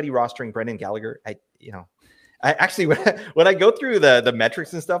 Is anybody rostering Brendan Gallagher? I actually, when I go through the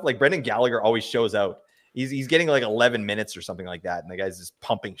metrics and stuff, like Brendan Gallagher always shows out. He's getting like 11 minutes or something like that. And the guy's just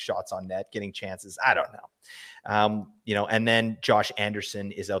pumping shots on net, getting chances. I don't know. And then Josh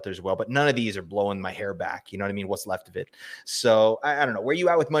Anderson is out there as well, but none of these are blowing my hair back. You know what I mean? What's left of it. So I don't know. Where are you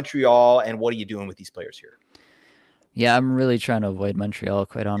at with Montreal and what are you doing with these players here? Yeah, I'm really trying to avoid Montreal,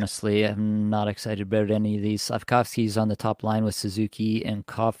 quite honestly. I'm not excited about any of these. Slavkovsky's on the top line with Suzuki and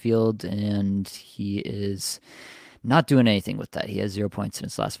Caulfield, and he is not doing anything with that. He has 0 points in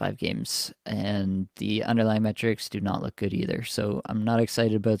his last 5 games, and the underlying metrics do not look good either. So I'm not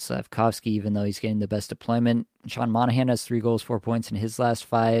excited about Slavkovsky, even though he's getting the best deployment. Sean Monahan has 3 goals, 4 points in his last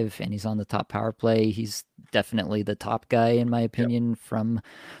 5, and he's on the top power play. He's definitely the top guy, in my Yep. opinion, from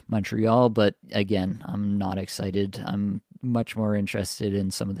Montreal. But again, I'm not excited. I'm much more interested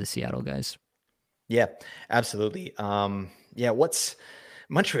in some of the Seattle guys. Yeah, absolutely. Yeah, what's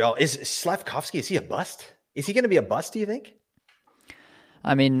Montreal? Is Slavkovsky, is he a bust? Is he going to be a bust, do you think?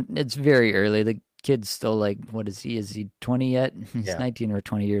 I mean, it's very early. The kid's still like, what is he? Is he 20 yet? He's Yeah. 19 or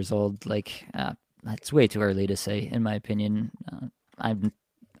 20 years old. Like, that's way too early to say, in my opinion. I'm,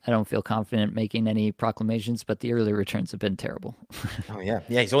 I don't feel confident making any proclamations, but the early returns have been terrible. Oh yeah,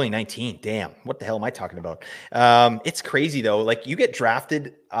 yeah. He's only 19. Damn, what the hell am I talking about? It's crazy though. Like you get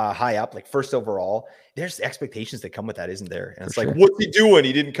drafted high up, like first overall. There's expectations that come with that, isn't there? And For it's like, sure. what's he doing?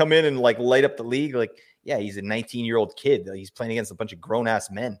 He didn't come in and like light up the league. Like, yeah, he's a 19-year-old kid. He's playing against a bunch of grown ass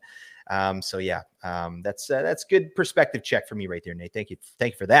men. So yeah, that's good perspective check for me right there, Nate. Thank you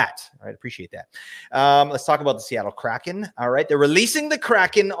for that. All right, appreciate that. Let's talk about the Seattle Kraken. All right, they're releasing the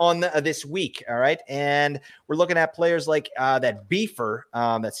Kraken on this week. All right, and we're looking at players like that beefer,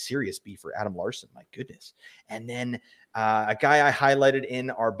 that serious beefer, Adam Larson. My goodness, and then a guy I highlighted in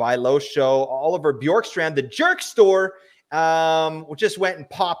our buy low show, Oliver Bjorkstrand, the jerk store, just went and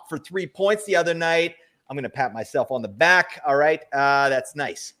popped for 3 points the other night. I'm going to pat myself on the back. All right. That's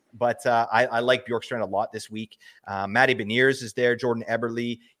nice. But I like Bjorkstrand a lot this week. Matty Beniers is there. Jordan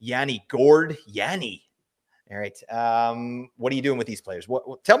Eberle, Yanni Gord. Yanni. All right. What are you doing with these players?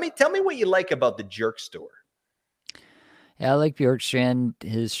 Tell me what you like about the jerk store. Yeah, I like Bjorkstrand.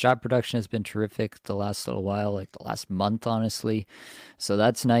 His shot production has been terrific the last little while, like the last month, honestly. So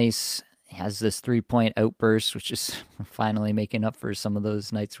that's nice. He has this 3 point outburst, which is finally making up for some of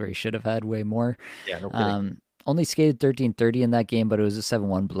those nights where he should have had way more. Yeah, no kidding. Only skated 13:30 in that game, but it was a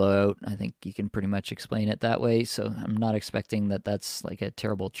 7-1 blowout. I think you can pretty much explain it that way. So I'm not expecting that that's like a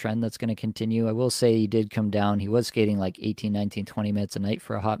terrible trend that's going to continue. I will say he did come down. He was skating like 18, 19, 20 minutes a night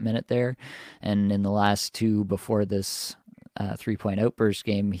for a hot minute there. And in the last 2 before this 3 point outburst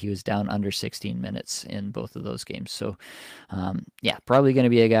game, he was down under 16 minutes in both of those games. So, yeah, probably going to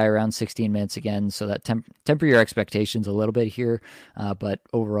be a guy around 16 minutes again. So that temper your expectations a little bit here. But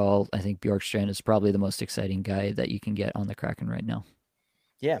overall, I think Bjorkstrand is probably the most exciting guy that you can get on the Kraken right now.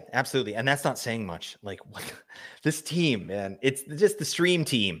 Yeah, absolutely. And that's not saying much. Like what, this team, man, it's just the stream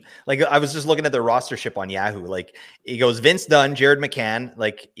team. Like I was just looking at their rostership on Yahoo. Like it goes Vince Dunn, Jared McCann,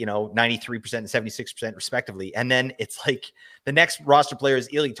 like, 93% and 76% respectively. And then it's like the next roster player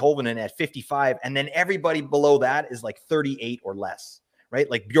is Eli Tolvanen at 55. And then everybody below that is like 38 or less, right?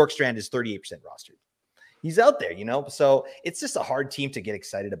 Like Bjorkstrand is 38% rostered. he's out there, So it's just a hard team to get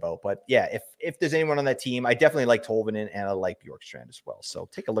excited about. But yeah, if there's anyone on that team, I definitely like Tolvanen and I like Bjorkstrand as well. So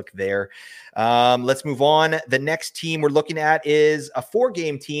take a look there. Let's move on. The next team we're looking at is a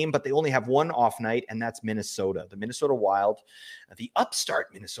 4-game team, but they only have one off night, and that's Minnesota. The Minnesota Wild, the upstart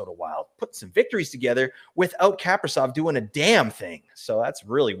Minnesota Wild, putting some victories together without Kaprizov doing a damn thing. So that's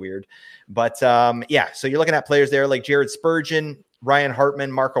really weird. But so you're looking at players there like Jared Spurgeon, Ryan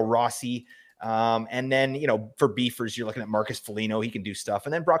Hartman, Marco Rossi. And then, for beefers, you're looking at Marcus Foligno. He can do stuff.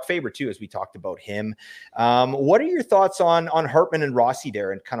 And then Brock Faber, too, as we talked about him. What are your thoughts on Hartman and Rossi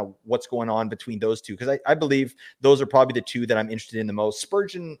there and kind of what's going on between those two? Because I believe those are probably the two that I'm interested in the most.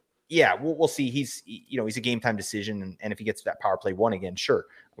 Spurgeon, yeah, we'll see. He's a game time decision. And if he gets that power play one again, sure.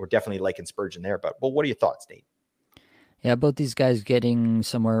 We're definitely liking Spurgeon there. But what are your thoughts, Nate? Yeah, both these guys getting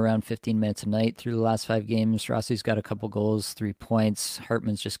somewhere around 15 minutes a night through the last 5 games. Rossi's got a couple goals, 3 points.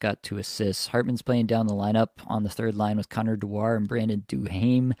 Hartman's just got 2 assists. Hartman's playing down the lineup on the third line with Connor Dewar and Brandon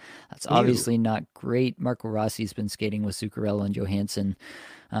Duhaime. That's obviously not great. Marco Rossi's been skating with Zuccarello and Johansson.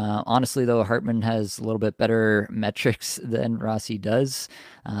 Honestly, though, Hartman has a little bit better metrics than Rossi does,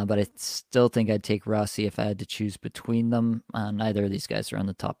 but I still think I'd take Rossi if I had to choose between them. Neither of these guys are on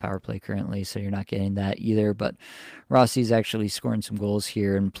the top power play currently, so you're not getting that either. But Rossi's actually scoring some goals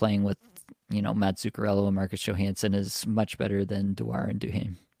here and playing with, Matt Zuccarello and Marcus Johansson is much better than Dewar and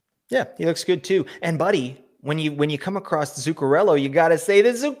Duhaime. Yeah, he looks good too. And buddy, when you come across the Zuccarello, you got to say the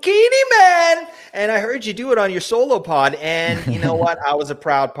Zucchini Man. And I heard you do it on your solo pod. And you know what? I was a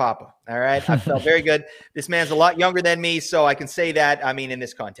proud papa. All right. I felt very good. This man's a lot younger than me, so I can say that. I mean, in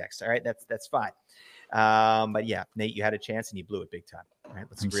this context. All right. That's fine. But yeah, Nate, you had a chance and you blew it big time. All right.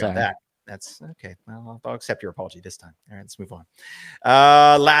 Let's agree on that. That's okay. Well, I'll accept your apology this time. All right, let's move on.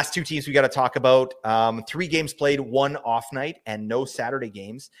 Last 2 teams we got to talk about. 3 games played, 1 off night, and no Saturday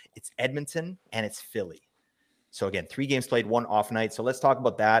games. It's Edmonton and it's Philly. So again, 3 games played, 1 off night. So let's talk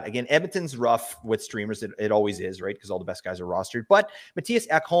about that. Again, Edmonton's rough with streamers. It always is, right? Because all the best guys are rostered. But Matthias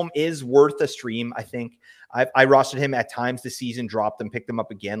Ekholm is worth a stream, I think. I rostered him at times this season, dropped him, picked him up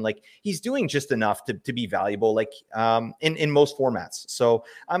again. Like he's doing just enough to be valuable, like in most formats. So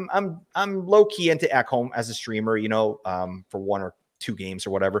I'm low key into Ekholm as a streamer, for 1 or 2 games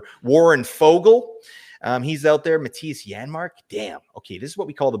or whatever. Warren Fogle. He's out there. Matthias Janmark. Damn. Okay, this is what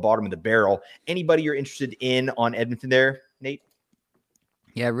we call the bottom of the barrel. Anybody you're interested in on Edmonton there, Nate?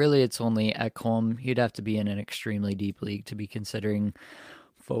 Yeah, really, it's only Ekholm. You'd have to be in an extremely deep league to be considering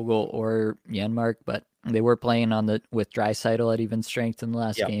Fogle or Janmark, but they were playing with Draisaitl at even strength in the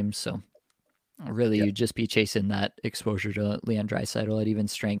last game, so really you'd just be chasing that exposure to Leon Draisaitl at even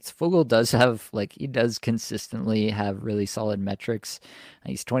strength. Fogle does have, he does consistently have really solid metrics.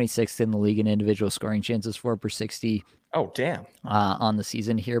 He's 26th in the league in individual scoring chances, 4/60. Oh, damn. On the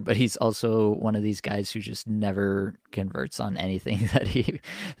season here, but he's also one of these guys who just never converts on anything that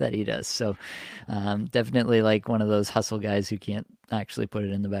he does. So definitely like one of those hustle guys who can't actually put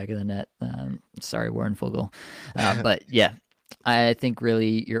it in the back of the net. Sorry, Warren Fogle. But yeah, I think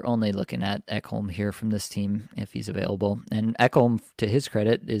really you're only looking at Ekholm here from this team if he's available. And Ekholm, to his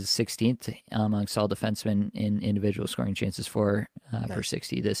credit, is 16th amongst all defensemen in individual scoring chances for per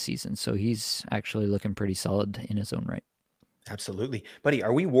 60 this season. So he's actually looking pretty solid in his own right. Absolutely. Buddy,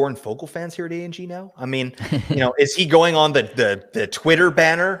 are we Warren Fogle fans here at A&G now? I mean, is he going on the Twitter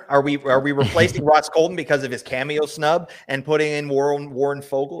banner? Are we replacing Ross Colton because of his cameo snub and putting in Warren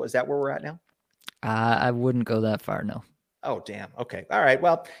Fogle? Is that where we're at now? I wouldn't go that far, no. Oh, damn. Okay. All right.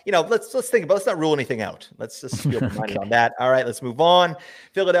 Well, let's think about, let's not rule anything out. Let's just be open-minded on that. All right, let's move on.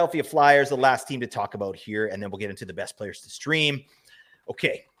 Philadelphia Flyers, the last team to talk about here, and then we'll get into the best players to stream.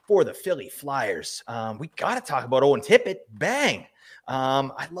 Okay. For the Philly Flyers, we got to talk about Owen Tippett. Bang.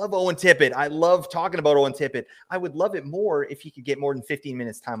 I love Owen Tippett. I love talking about Owen Tippett. I would love it more if he could get more than 15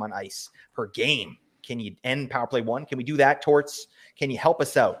 minutes time on ice per game. Can you end power play 1? Can we do that, Torts? Can you help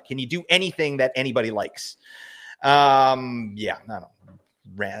us out? Can you do anything that anybody likes? I don't know.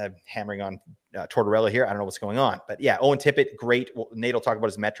 Hammering on Tortorella here. I don't know what's going on, but yeah, Owen Tippett, great. Nate will talk about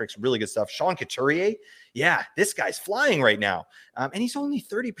his metrics. Really good stuff. Sean Couturier. Yeah, this guy's flying right now. And he's only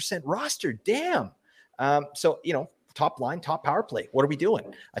 30% rostered. Damn. So, top line, top power play. What are we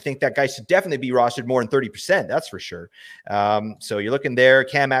doing? I think that guy should definitely be rostered more than 30%. That's for sure. So you're looking there,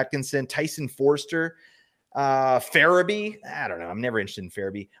 Cam Atkinson, Tyson Forster, Farabee. I don't know. I'm never interested in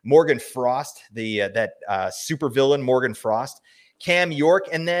Farabee. Morgan Frost, that super villain, Morgan Frost, Cam York.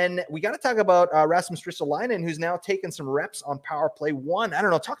 And then we got to talk about Rasmus Ristolainen, who's now taking some reps on power play 1. I don't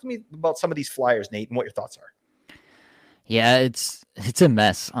know. Talk to me about some of these Flyers, Nate, and what your thoughts are. Yeah, it's a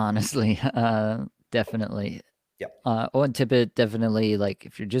mess, honestly. Definitely. Yep. Owen Tippett definitely, like,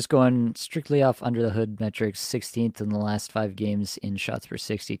 if you're just going strictly off under the hood metrics, 16th in the last 5 games in shots per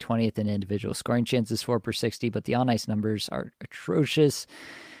 60, 20th in individual scoring chances for per 60, but the on ice numbers are atrocious.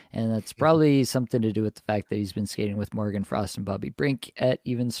 And that's probably something to do with the fact that he's been skating with Morgan Frost and Bobby Brink at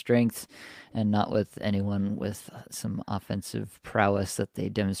even strength and not with anyone with some offensive prowess that they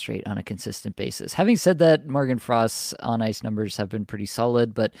demonstrate on a consistent basis. Having said that, Morgan Frost's on ice numbers have been pretty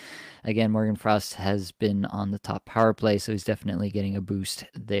solid, but again, Morgan Frost has been on the top power play, so he's definitely getting a boost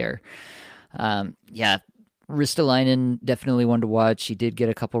there. Yeah, Ristolainen definitely one to watch. He did get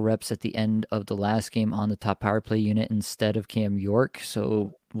a couple reps at the end of the last game on the top power play unit instead of Cam York.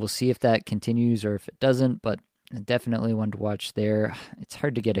 So we'll see if that continues or if it doesn't, but definitely one to watch there. It's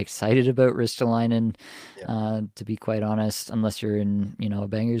hard to get excited about Ristolainen, Yeah. to be quite honest, unless you're in, a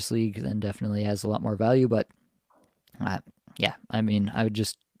bangers league, then definitely has a lot more value. But uh, yeah, I mean,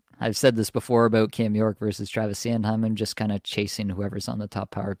 I've said this before about Cam York versus Travis Sanheim. I'm just kind of chasing whoever's on the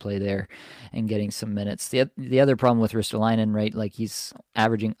top power play there and getting some minutes. The other problem with Ristolainen, right? Like he's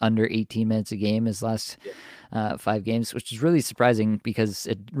averaging under 18 minutes a game his last Yep. 5 games, which is really surprising because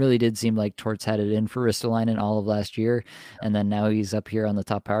it really did seem like Torts had it in for Ristolainen all of last year, and then now he's up here on the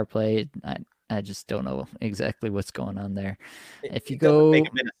top power play. I just don't know exactly what's going on there. If you It doesn't make go,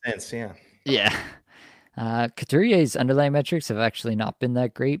 a bit of sense. Yeah. yeah, Couturier's underlying metrics have actually not been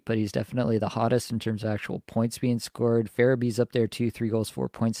that great, but he's definitely the hottest in terms of actual points being scored. Farabee's up there too, 3 goals, 4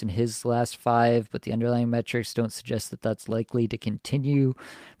 points in his last 5, but the underlying metrics don't suggest that that's likely to continue.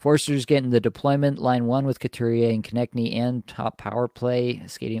 Forster's getting the deployment, line 1 with Couturier and Konechny and top power play,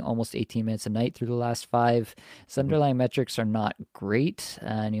 skating almost 18 minutes a night through the last 5. His Mhm. underlying metrics are not great,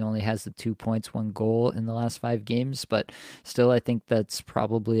 and he only has the 2 points, 1 goal in the last 5 games, but still, I think that's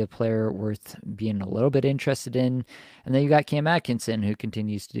probably a player worth being a little bit interested in. And then you got Cam Atkinson, who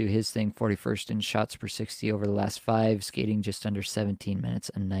continues to do his thing, 41st in shots per 60 over the last 5, skating just under 17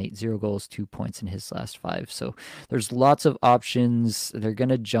 minutes a night, 0 goals, 2 points in his last 5. So there's lots of options. They're going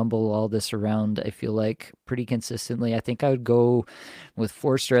to jumble all this around, I feel like, pretty consistently. I think I would go with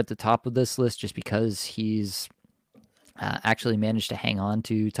Forster at the top of this list just because he's actually managed to hang on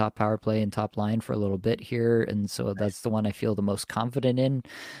to top power play and top line for a little bit here. And so that's the one I feel the most confident in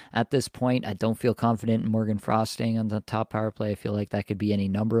at this point. I don't feel confident in Morgan Frost staying on the top power play. I feel like that could be any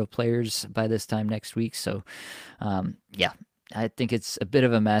number of players by this time next week. So, yeah. I think it's a bit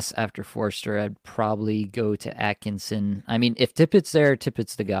of a mess after Forster. I'd probably go to Atkinson. I mean, if Tippett's there,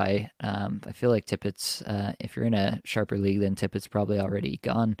 Tippett's the guy. I feel like Tippett's, if you're in a sharper league, then Tippett's probably already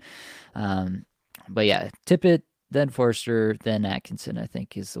gone. But yeah, Tippett, then Forster, then Atkinson, I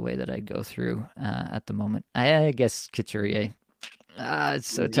think is the way that I'd go through at the moment. I guess Couturier. It's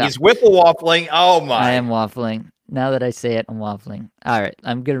so tough. He's whipple waffling. Oh I my. am waffling. Now that I say it, I'm waffling. All right,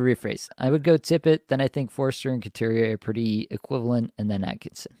 I'm going to rephrase. I would go Tippett, then I think Forster and Couturier are pretty equivalent, and then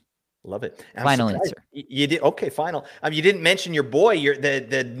Atkinson. Love it. I'm Final surprised answer. you did. Okay, final. You didn't mention your boy,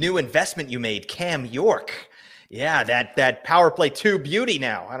 the new investment you made, Cam York. Yeah, that power play 2 beauty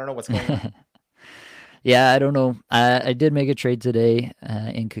now. I don't know what's going on. Yeah, I don't know. I did make a trade today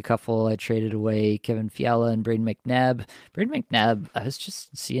in Cacuffle. I traded away Kevin Fiala and Braden McNabb. Braden McNabb, I was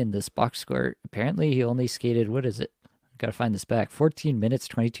just seeing this box score. Apparently, he only skated, what is it? Got to find this back. 14 minutes,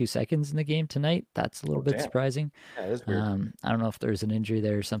 22 seconds in the game tonight. That's a little Oh, bit damn. surprising. Yeah, that's weird. I don't know if there's an injury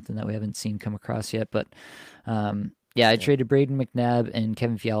there or something that we haven't seen come across yet, but yeah, I traded Braden McNabb and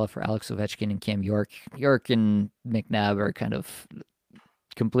Kevin Fiala for Alex Ovechkin and Cam York. York and McNabb are kind of So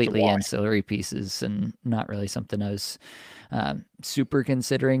completely why? ancillary pieces and not really something I was super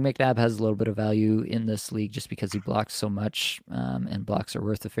considering. McNabb has a little bit of value in this league just because he blocks so much, and blocks are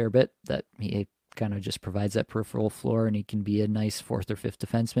worth a fair bit, that he kind of just provides that peripheral floor and he can be a nice 4th or 5th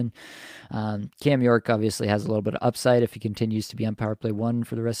defenseman. Cam York obviously has a little bit of upside if he continues to be on power play 1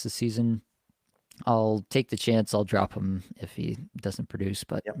 for the rest of the season. I'll take the chance. I'll drop him if he doesn't produce.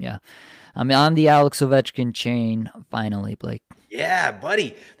 But Yep. yeah, I'm on the Alex Ovechkin chain finally, Blake. Yeah,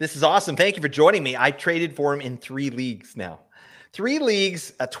 buddy. This is awesome. Thank you for joining me. I traded for him in 3 leagues now. 3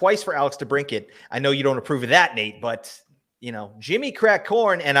 leagues, twice for Alex DeBrincat. I know you don't approve of that, Nate, but Jimmy cracked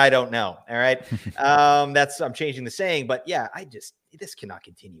corn and I don't know. All right. I'm changing the saying, but yeah, this cannot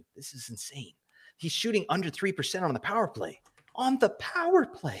continue. This is insane. He's shooting under 3% on the power play. On the power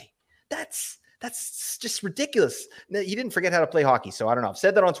play. That's just ridiculous. He didn't forget how to play hockey. So I don't know. I've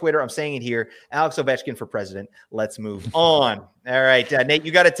said that on Twitter. I'm saying it here. Alex Ovechkin for president. Let's move on. All right, Nate,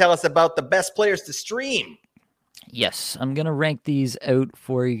 you got to tell us about the best players to stream. Yes, I'm going to rank these out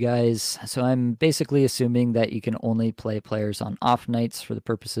for you guys. So I'm basically assuming that you can only play players on off nights for the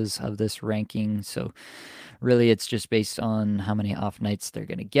purposes of this ranking. So really, it's just based on how many off nights they're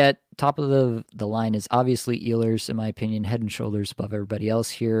going to get. top of the line is obviously Ehlers, in my opinion, head and shoulders above everybody else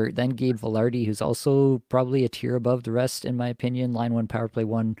here. Then Gabe Velarde, who's also probably a tier above the rest, in my opinion. Line one, power play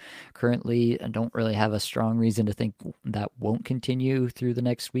one currently. I don't really have a strong reason to think that won't continue through the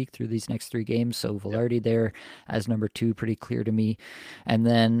next week, through these next 3 games. So Yep. Velarde there as number two, pretty clear to me. And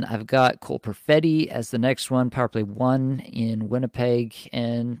then I've got Cole Perfetti as the next one, power play one in Winnipeg.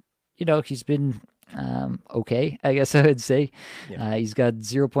 And he's been okay, I guess I would say. Yeah. He's got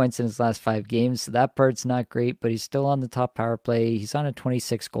 0 points in his last 5 games, so that part's not great, but he's still on the top power play. He's on a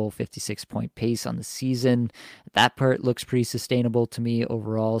 26 goal, 56-point pace on the season. That part looks pretty sustainable to me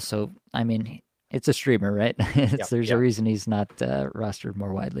overall. So, I mean, it's a streamer, right? Yep. There's a Yep. reason he's not rostered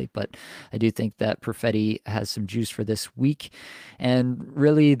more widely, but I do think that Perfetti has some juice for this week. And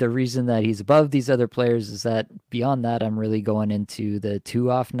really, the reason that he's above these other players is that beyond that, I'm really going into the 2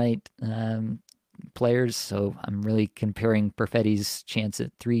 off night players. So I'm really comparing Perfetti's chance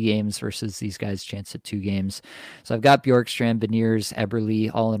at 3 games versus these guys' chance at 2 games. So I've got Bjorkstrand, Beniers,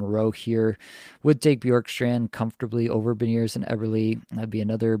 Eberle all in a row here. Would take Bjorkstrand comfortably over Beniers and Eberle. That'd be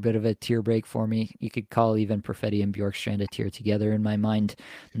another bit of a tier break for me. You could call even Perfetti and Bjorkstrand a tier together in my mind.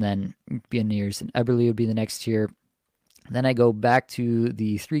 And then Beniers and Eberle would be the next tier. Then I go back to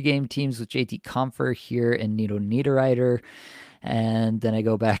the 3 game teams with JT Compher here and Nito Niederreiter. And then I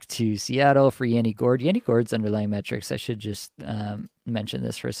go back to Seattle for Yanni Gord. Yanni Gord's underlying metrics, I should just mention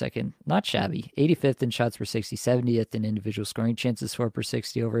this for a second. Not shabby. 85th in shots per 60, 70th in individual scoring chances for per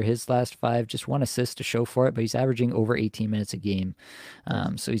 60 over his last 5. Just 1 assist to show for it, but he's averaging over 18 minutes a game.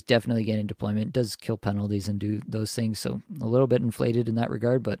 Nice. So he's definitely getting deployment. Does kill penalties and do those things. So a little bit inflated in that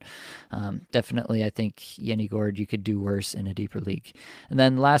regard, but definitely I think Yanni Gord, you could do worse in a deeper league. And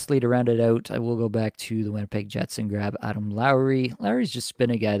then lastly, to round it out, I will go back to the Winnipeg Jets and grab Adam Lowry. Lowry's just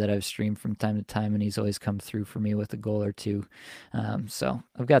been a guy that I've streamed from time to time, and he's always come through for me with a goal or two. So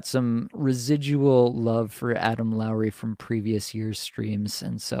I've got some residual love for Adam Lowry from previous year's streams,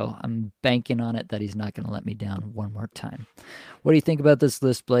 and so I'm banking on it that he's not going to let me down one more time. What do you think about this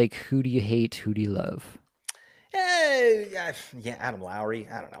list, Blake? Who do you hate? Who do you love? Yeah, Adam Lowry.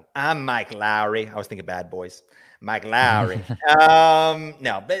 I don't know. I'm Mike Lowry. I was thinking Bad Boys. Mike Lowry.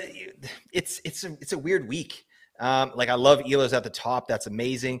 No, but it's a weird week. Like I love Ehlers at the top. That's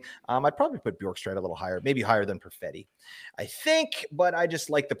amazing. I'd probably put Bjorkstrand a little higher, maybe higher than Perfetti, I think. But I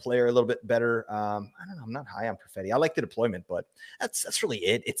just like the player a little bit better. I don't know. I'm not high on Perfetti. I like the deployment, but that's really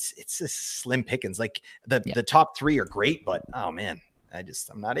it. It's a slim pickings. Like Yeah. the top 3 are great, but oh man, I'm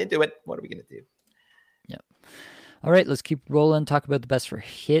not into it. What are we gonna do? Yep. All right, let's keep rolling. Talk about the best for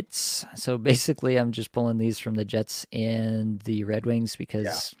hits. So basically, I'm just pulling these from the Jets and the Red Wings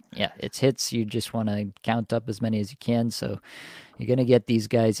because, yeah, it's hits. You just want to count up as many as you can. So you're going to get these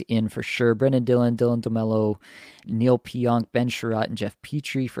guys in for sure. Brendan Dillon, Dylan DeMello, Neil Pionk, Ben Sherratt, and Jeff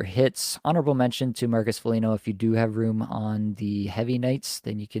Petrie for hits. Honorable mention to Marcus Foligno. If you do have room on the heavy nights,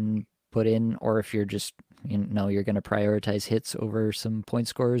 then you can put in, or if you're just you're going to prioritize hits over some point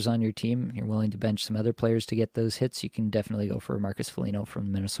scorers on your team, you're willing to bench some other players to get those hits, you can definitely go for Marcus Foligno from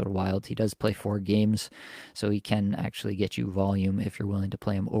the Minnesota Wild. He does play 4 games, so he can actually get you volume if you're willing to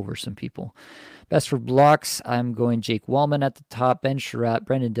play him over some people. Best for blocks, I'm going Jake Wallman at the top, Ben Sherratt,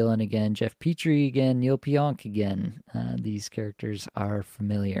 Brendan Dillon again, Jeff Petrie again, Neil Pionk again. These characters are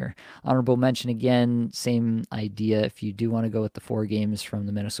familiar. Honorable mention again, same idea. If you do want to go with the 4 games from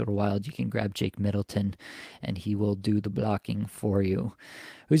the Minnesota Wild, you can grab Jake Middleton, and he will do the blocking for you.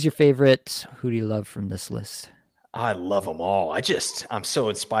 Who's your favorite? Who do you love from this list? I love them all. I'm so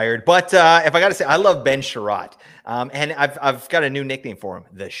inspired. But if I got to say, I love Ben Sherratt. And I've got a new nickname for him,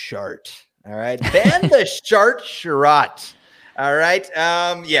 the Shart. All right. Ben the Shart Sherratt. All right.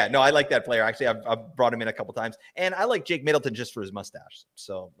 Yeah, no, I like that player. Actually, I've brought him in a couple times. And I like Jake Middleton just for his mustache.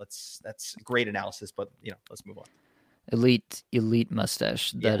 So that's great analysis, but let's move on. Elite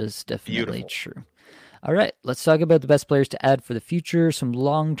mustache. Yeah, That is definitely beautiful. true. All right, let's talk about the best players to add for the future. Some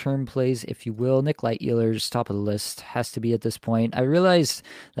long-term plays, if you will. Nikolai Ehlers, top of the list, has to be at this point. I realized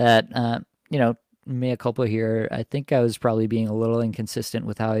that, mea culpa here. I think I was probably being a little inconsistent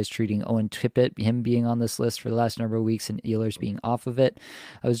with how I was treating Owen Tippett, him being on this list for the last number of weeks and Ehlers being off of it.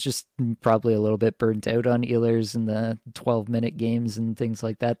 I was just probably a little bit burnt out on Ehlers and the 12-minute games and things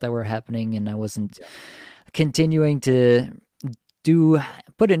like that were happening, and I wasn't continuing to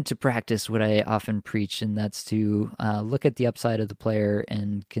put into practice what I often preach, and that's to look at the upside of the player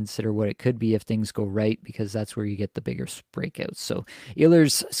and consider what it could be if things go right, because that's where you get the bigger breakouts. So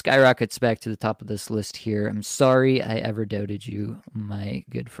Ehlers skyrockets back to the top of this list here. I'm sorry I ever doubted you, my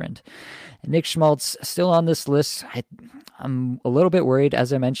good friend. Nick Schmaltz still on this list. I'm a little bit worried,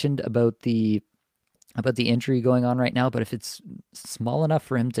 as I mentioned, about the about the injury going on right now, but if it's small enough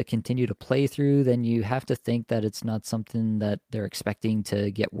for him to continue to play through, then you have to think that it's not something that they're expecting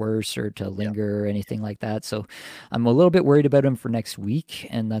to get worse or to Yeah. linger or anything like that. So I'm a little bit worried about him for next week,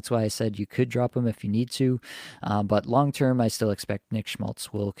 and that's why I said you could drop him if you need to. But long term, I still expect Nick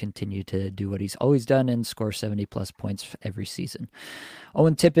Schmaltz will continue to do what he's always done and score 70 plus points every season.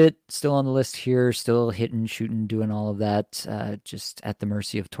 Owen Tippett still on the list here, still hitting, shooting, doing all of that, just at the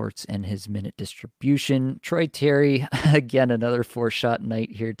mercy of Torts and his minute distribution. Troy Terry, again, another 4-shot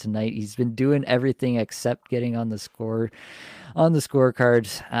night here tonight. He's been doing everything except getting on the scorecard.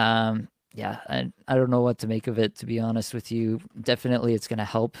 Yeah, I don't know what to make of it, to be honest with you. Definitely, it's going to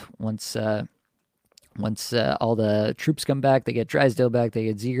help once all the troops come back. They get Drysdale back, they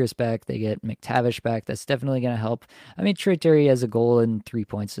get Zegers back, they get McTavish back. That's definitely going to help. I mean, Troy Terry has a goal and 3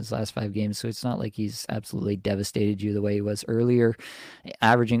 points in his last 5 games, so it's not like he's absolutely devastated you the way he was earlier,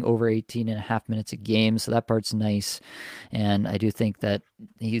 averaging over 18 and a half minutes a game, so that part's nice. And I do think that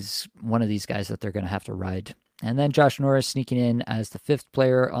he's one of these guys that they're going to have to ride. And then Josh Norris sneaking in as the fifth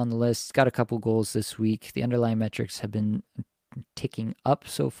player on the list. Got a couple goals this week. The underlying metrics have been ticking up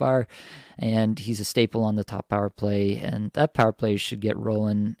so far, and he's a staple on the top power play, and that power play should get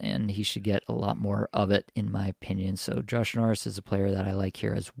rolling, and he should get a lot more of it, in my opinion. So Josh Norris is a player that I like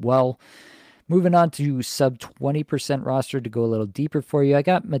here as well. Moving on to sub 20% roster to go a little deeper for you. I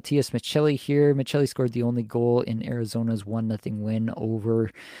got Matias Michelli here. Michelli scored the only goal in Arizona's 1-0 win over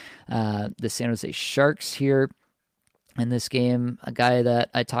the San Jose Sharks here in this game. A guy that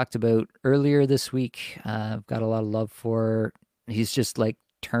I talked about earlier this week. I've got a lot of love for. He's just like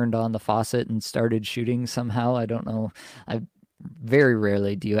turned on the faucet and started shooting somehow. I don't know. I very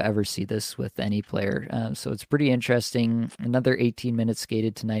rarely do you ever see this with any player. So it's pretty interesting. Another 18 minutes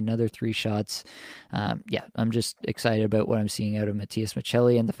skated tonight, another 3 shots. Yeah, I'm just excited about what I'm seeing out of Matias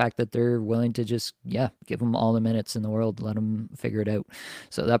Michelli and the fact that they're willing to just, yeah, give him all the minutes in the world, let him figure it out.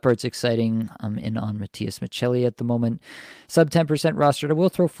 So that part's exciting. I'm in on Matias Michelli at the moment. Sub 10% rostered. I will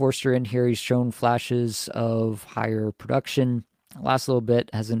throw Forster in here. He's shown flashes of higher production. Last little bit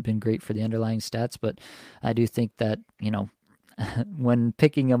hasn't been great for the underlying stats, but I do think that, when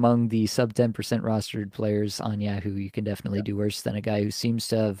picking among the sub 10% rostered players on Yahoo, you can definitely do worse than a guy who seems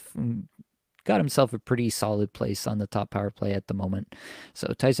to have got himself a pretty solid place on the top power play at the moment.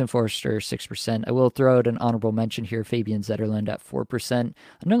 So Tyson Forster, 6%. I will throw out an honorable mention here, Fabian Zetterlund at 4%.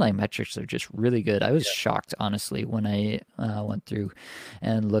 Underlying metrics are just really good. I was shocked, honestly, when I went through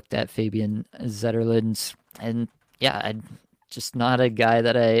and looked at Fabian Zetterlund's. And yeah, just not a guy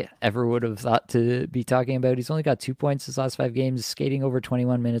that I ever would have thought to be talking about. He's only got 2 points his last 5 games, skating over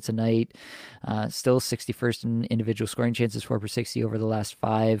 21 minutes a night, still 61st in individual scoring chances, 4/60 over the last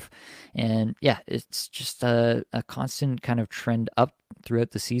 5. And yeah, it's just a constant kind of trend up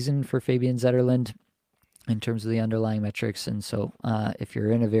throughout the season for Fabian Zetterlund in terms of the underlying metrics. And so if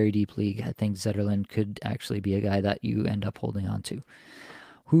you're in a very deep league, I think Zetterlund could actually be a guy that you end up holding on to.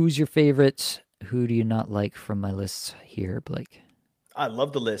 Who's your favorite? Who do you not like from my list here, Blake? I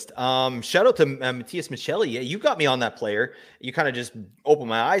love the list. Shout out to Matias Michelli. Yeah, you got me on that player. You kind of just opened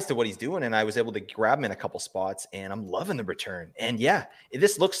my eyes to what he's doing, and I was able to grab him in a couple spots, and I'm loving the return. And yeah,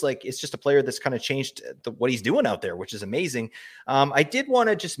 this looks like it's just a player that's kind of changed what he's doing out there, which is amazing. I did want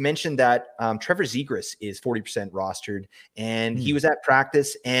to just mention that Trevor Zegras is 40% rostered, and he was at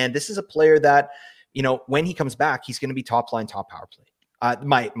practice, and this is a player that, when he comes back, he's going to be top line, top power play.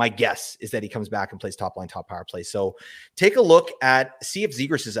 My guess is that he comes back and plays top line, top power play. So take a look see if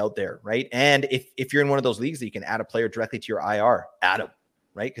Zegras is out there, right? And if you're in one of those leagues that you can add a player directly to your IR, add him,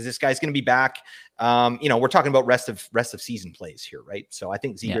 right? Because this guy's going to be back. We're talking about rest of season plays here, right? So I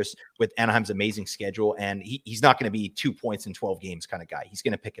think Zegras with Anaheim's amazing schedule, and he's not going to be 2 points in 12 games kind of guy. He's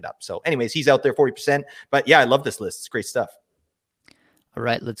going to pick it up. So anyways, he's out there 40%. But yeah, I love this list. It's great stuff. All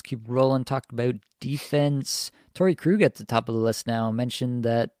right, let's keep rolling. Talk about defense. Torrey Krug at the top of the list now. Mentioned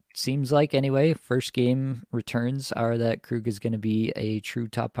that seems like, anyway, first game returns are that Krug is going to be a true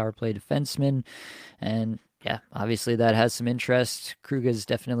top power play defenseman. And yeah, obviously that has some interest. Krug has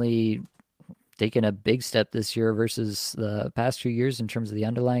definitely taken a big step this year versus the past few years in terms of the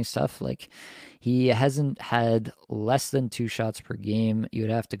underlying stuff. Like, he hasn't had less than 2 shots per game. You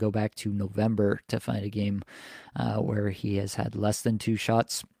would have to go back to November to find a game where he has had less than 2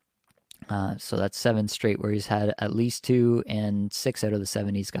 shots. So that's 7 straight where he's had at least 2, and 6 out of the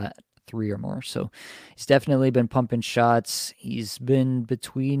 7 he's got 3 or more. So he's definitely been pumping shots. He's been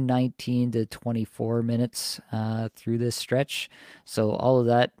between 19 to 24 minutes through this stretch. So all of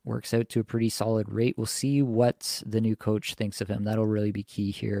that works out to a pretty solid rate. We'll see what the new coach thinks of him. That'll really be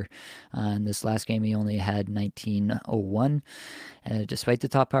key here. In this last game, he only had 1901 despite the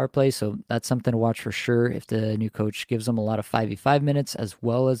top power play. So that's something to watch for sure. If the new coach gives them a lot of 5v5 minutes as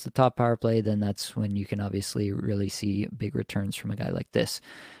well as the top power play, then that's when you can obviously really see big returns from a guy like this.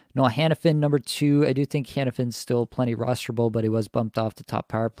 Noah Hannafin, number 2. I do think Hannafin's still plenty rosterable, but he was bumped off the top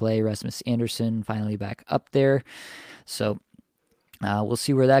power play. Rasmus Anderson finally back up there. So we'll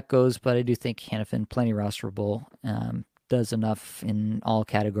see where that goes, but I do think Hannafin, plenty rosterable. Does enough in all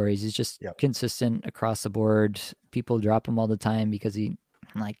categories. He's just Yep. consistent across the board. People drop him all the time because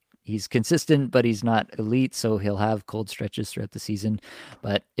he's consistent, but he's not elite, so he'll have cold stretches throughout the season.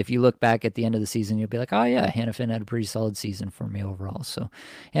 But if you look back at the end of the season, you'll be like, oh yeah, Hannafin had a pretty solid season for me overall. So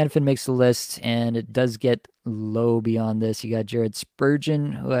Hannafin makes the list, and it does get low beyond this. You got Jared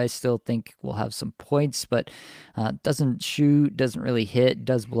Spurgeon, who I still think will have some points, but doesn't shoot, doesn't really hit,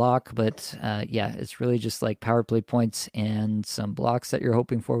 does block, but yeah, it's really just like power play points and some blocks that you're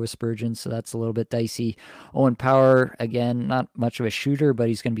hoping for with Spurgeon, so that's a little bit dicey. Owen Power, again, not much of a shooter, but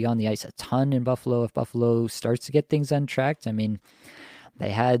he's going to be on the ice a ton in Buffalo if Buffalo starts to get things untracked. I mean, they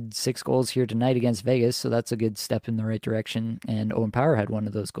had 6 goals here tonight against Vegas, so that's a good step in the right direction. And Owen Power had one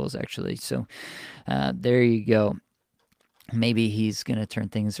of those goals, actually. So there you go. Maybe he's going to turn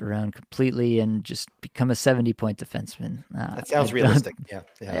things around completely and just become a 70-point defenseman. That sounds realistic. Yeah.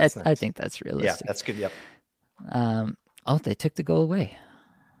 Yeah. That's nice. I think that's Yeah. realistic. That's good. Yep. Oh, they took the goal away.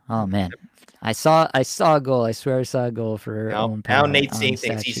 Oh man, I saw a goal. I swear I saw a goal for Owen Now Power Nate's on seeing the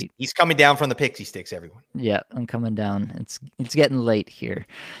stat things. sheet. He's coming down from the pixie sticks, everyone. Yeah, I'm coming down. It's getting late here,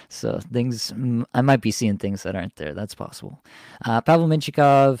 so things I might be seeing things that aren't there. That's possible. Pavel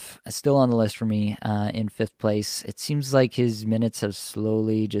Minchikov is still on the list for me in 5th place. It seems like his minutes have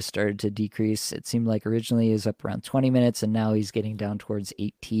slowly just started to decrease. It seemed like originally he was up around 20 minutes, and now he's getting down towards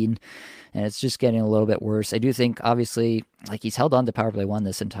 18, and it's just getting a little bit worse. I do think, obviously, like he's held on to power play 1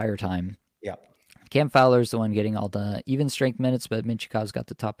 this entire time. Yeah. Cam Fowler's the one getting all the even strength minutes, but Minchikov's got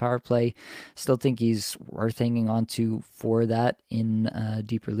the top power play. Still think he's worth hanging on to for that in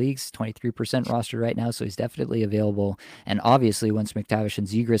deeper leagues. 23% roster right now, so he's definitely available. And obviously, once McTavish and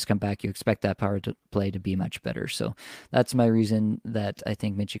Zegras come back, you expect that power play to be much better. So that's my reason that I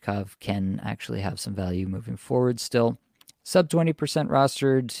think Minchikov can actually have some value moving forward still. Sub 20%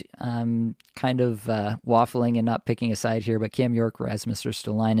 rostered. Kind of waffling and not picking a side here, but Cam York, Rasmus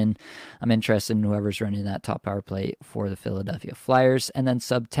Ristolainen. I'm interested in whoever's running that top power play for the Philadelphia Flyers. And then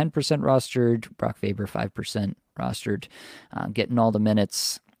sub 10% rostered, Brock Faber, 5% rostered, getting all the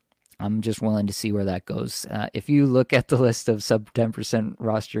minutes. I'm just willing to see where that goes. If you look at the list of sub 10%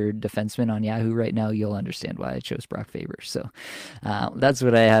 rostered defensemen on Yahoo right now, you'll understand why I chose Brock Faber. So that's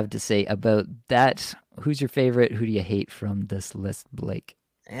what I have to say about that. Who's your favorite? Who do you hate from this list, Blake?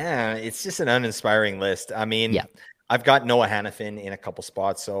 Yeah, it's just an uninspiring list. I mean, yeah. I've got Noah Hannafin in a couple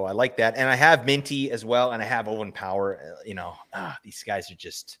spots, so I like that. And I have Minty as well, and I have Owen Power. These guys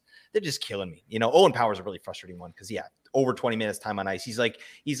they're just killing me. Owen Power is a really frustrating one because over 20 minutes time on ice. He's like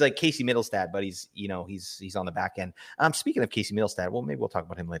Casey Middlestad, but he's on the back end. Speaking of Casey Middlestad, well, maybe we'll talk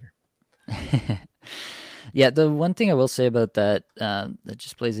about him later. Yeah, the one thing I will say about that that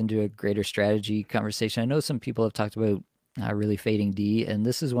just plays into a greater strategy conversation. I know some people have talked about really fading D, and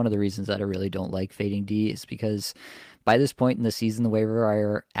this is one of the reasons that I really don't like fading D is because by this point in the season, the waiver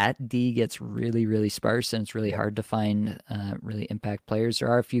wire at D gets really, really sparse, and it's really hard to find really impact players. There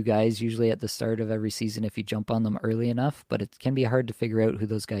are a few guys usually at the start of every season if you jump on them early enough, but it can be hard to figure out who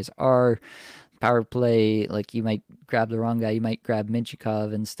those guys are. Power play, like you might grab the wrong guy. You might grab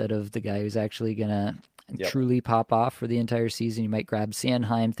Minchikov instead of the guy who's actually going to truly pop off for the entire season. You might grab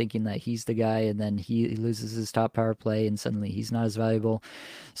Sanheim thinking that he's the guy, and then he loses his top power play, and suddenly he's not as valuable.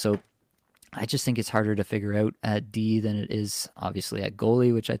 So I just think it's harder to figure out at D than it is obviously at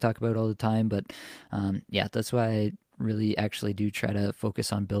goalie, which I talk about all the time. But that's why I really actually do try to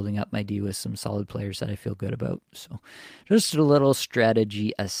focus on building up my D with some solid players that I feel good about. So just a little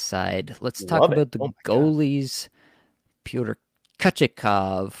strategy aside. Let's talk about the goalies. Pyotr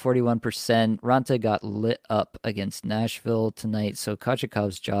Kochetkov, 41%. Ranta got lit up against Nashville tonight, so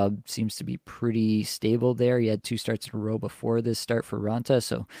Kochekov's job seems to be pretty stable there. He had 2 starts in a row before this start for Ranta,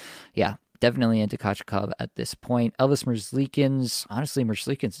 so yeah, definitely into Kochetkov at this point. Elvis Merzlikins, honestly,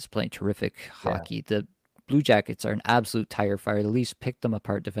 Merzlikins is playing terrific hockey. The Blue Jackets are an absolute tire fire. The Leafs picked them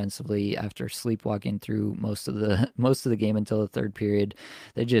apart defensively after sleepwalking through most of the game until the third period.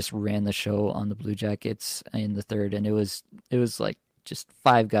 They just ran the show on the Blue Jackets in the third, and it was like just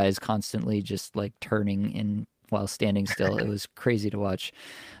five guys constantly just like turning in while standing still. It was crazy to watch.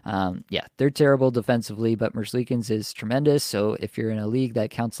 Yeah, they're terrible defensively, but Merzlikins is tremendous. So if you're in a league that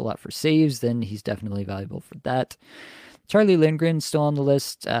counts a lot for saves, then he's definitely valuable for that. Charlie Lindgren still on the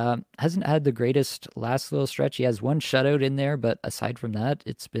list. Hasn't had the greatest last little stretch. He has one shutout in there, but aside from that,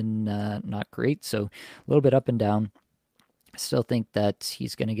 it's been not great. So a little bit up and down. I still think that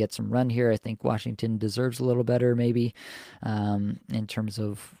he's going to get some run here. I think Washington deserves a little better, maybe, in terms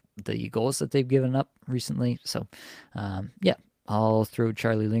of the goals that they've given up recently. So, yeah, I'll throw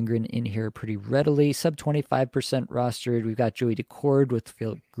Charlie Lindgren in here pretty readily. Sub 25% rostered. We've got Joey Decord with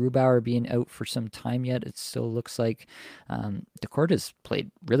Phil Grubauer being out for some time yet. It still looks like Decord has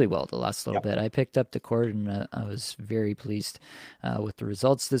played really well the last little Yep. bit. I picked up Decord and I was very pleased with the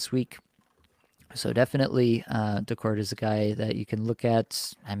results this week. So definitely, Decord is a guy that you can look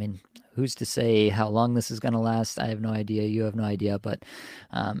at. I mean, who's to say how long this is going to last? I have no idea. You have no idea. But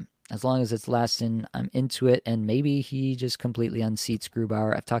as long as it's lasting, I'm into it. And maybe he just completely unseats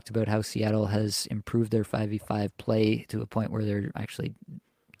Grubauer. I've talked about how Seattle has improved their 5v5 play to a point where they're actually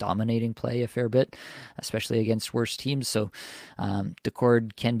dominating play a fair bit, especially against worse teams. So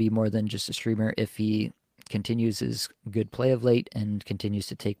Decord can be more than just a streamer if he continues his good play of late and continues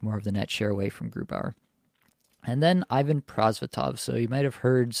to take more of the net share away from Grubauer. And then Ivan Prosvetov. So you might have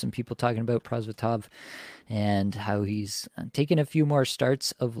heard some people talking about Prosvetov and how he's taken a few more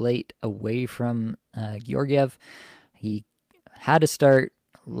starts of late away from Georgiev. He had a start,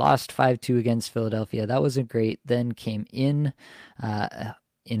 lost 5-2 against Philadelphia. That wasn't great. Then came in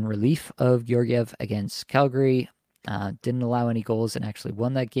relief of Georgiev against Calgary. Didn't allow any goals and actually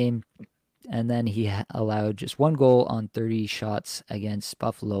won that game. And then he allowed just one goal on 30 shots against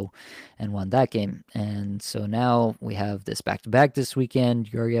Buffalo and won that game. And so now we have this back-to-back this weekend.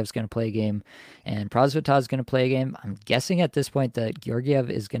 Georgiev's going to play a game and Prosvetov's going to play a game. I'm guessing at this point that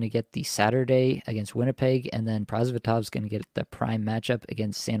Georgiev is going to get the Saturday against Winnipeg, and then Prosvetov's going to get the prime matchup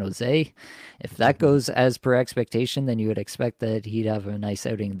against San Jose. If that goes as per expectation, then you would expect that he'd have a nice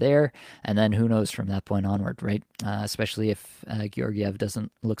outing there. And then who knows from that point onward, right? Especially if Georgiev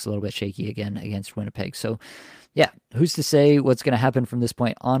looks a little bit shaky again against Winnipeg. So yeah, who's to say what's going to happen from this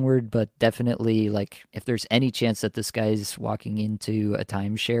point onward, but definitely like if there's any chance that this guy's walking into a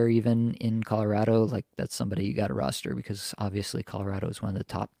timeshare even in Colorado, like that's somebody you got to roster because obviously Colorado is one of the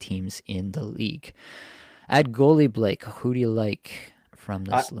top teams in the league. At goalie, Blake, who do you like from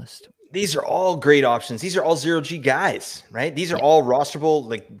this list? These are all great options. These are all 0G guys, right? These are Yeah. all rosterable,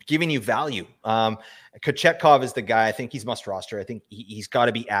 like giving you value. Kochetkov is the guy. I think he's must roster. I think he's got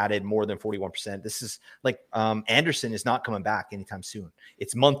to be added more than 41%. This is like Anderson is not coming back anytime soon.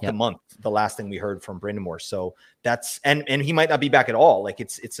 It's month to month. The last thing we heard from Brindamore. So that's and he might not be back at all. Like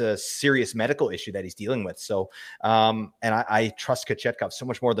it's a serious medical issue that he's dealing with. So and I trust Kochetkov so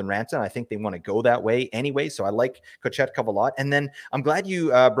much more than Rantanen. I think they want to go that way anyway. So I like Kochetkov a lot. And then I'm glad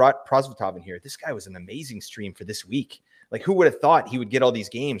you brought Prosvetov in here. This guy was an amazing stream for this week. Like who would have thought he would get all these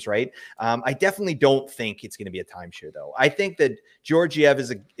games, right? I definitely don't think it's going to be a timeshare, though. I think that Georgiev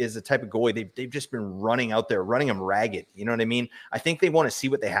is a type of goalie they've just been running out there, running him ragged. You know what I mean? I think they want to see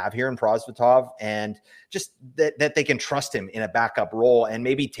what they have here in Prosvetov and just that they can trust him in a backup role and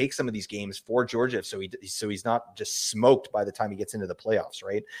maybe take some of these games for Georgiev so he's not just smoked by the time he gets into the playoffs,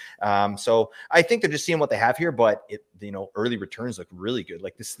 right? So I think they're just seeing what they have here, but early returns look really good.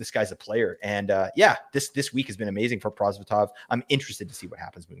 Like this guy's a player, and this week has been amazing for Prosvetov. I'm interested to see what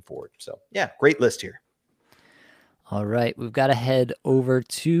happens moving forward. So yeah, great list here. All right, we've got to head over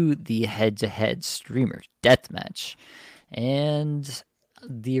to the head-to-head streamer deathmatch, and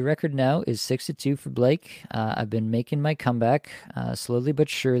the record now is 6-2 for Blake. I've been making my comeback slowly but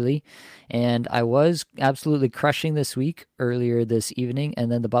surely, and I was absolutely crushing this week earlier this evening,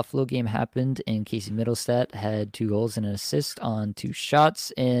 and then the Buffalo game happened, and Casey Middlestat had 2 goals and an assist on 2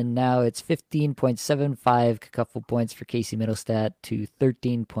 shots, and now it's 15.75 couple points for Casey Middlestat to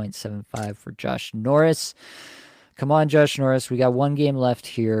 13.75 for Josh Norris. Come on, Josh Norris. We got 1 game left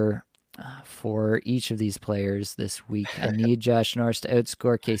here for each of these players this week. I need Josh Norris to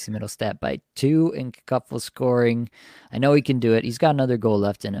outscore Casey Middlestat by 2 in couple scoring. I know he can do it. He's got another goal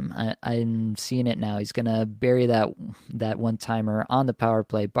left in him. I'm seeing it now. He's going to bury that one-timer on the power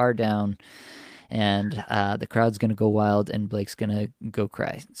play, bar down, and the crowd's going to go wild, and Blake's going to go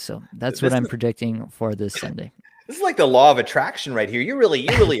cry. So that's what I'm predicting for this Sunday. This is like the law of attraction right here. You're really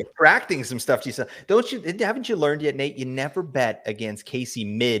attracting some stuff to yourself. Haven't you learned yet, Nate? You never bet against Casey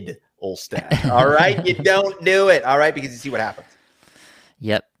Middlestat. All right. You don't do it. All right. Because you see what happens.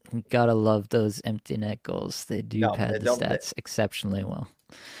 Yep. You gotta love those empty net goals. They do pad the stats exceptionally well.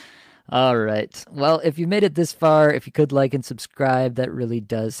 All right. Well, if you made it this far, if you could like and subscribe, that really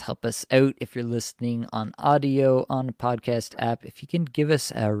does help us out. If you're listening on audio on a podcast app, if you can give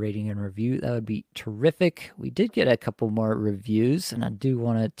us a rating and review, that would be terrific. We did get a couple more reviews, and I do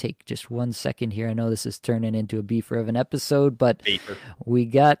want to take just 1 second here. I know this is turning into a beefer of an episode, but Vapor. we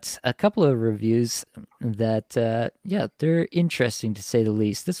got a couple of reviews that, yeah, they're interesting to say the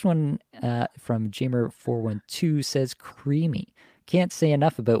least. This one from Jamer412 says, creamy. Can't say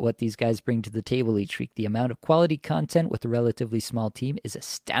enough about what these guys bring to the table each week. The amount of quality content with a relatively small team is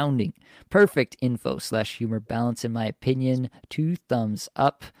astounding. Perfect info/humor balance, in my opinion. 2 thumbs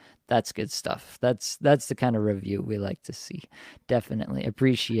up. That's good stuff. That's the kind of review we like to see. Definitely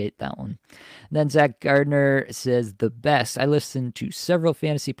appreciate that one. Then Zach Gardner says, the best. I listened to several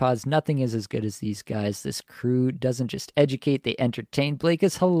fantasy pods. Nothing is as good as these guys. This crew doesn't just educate, they entertain. Blake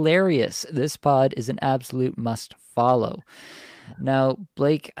is hilarious. This pod is an absolute must follow. Now,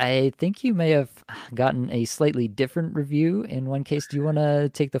 Blake, I think you may have gotten a slightly different review in one case. Do you want to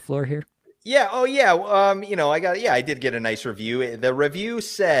take the floor here? Yeah. Oh, yeah. I did get a nice review. The review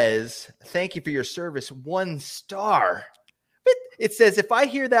says, "Thank you for your service. 1 star." But it says, "If I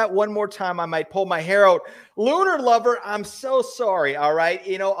hear that one more time, I might pull my hair out." Lunar lover, I'm so sorry. All right.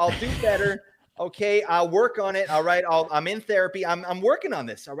 I'll do better. Okay. I'll work on it. All right. I'm in therapy. I'm working on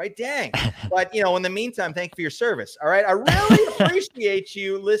this. All right. Dang. But, in the meantime, thank you for your service. All right. I really appreciate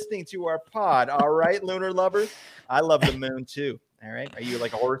you listening to our pod. All right, lunar lover. I love the moon too. All right. Are you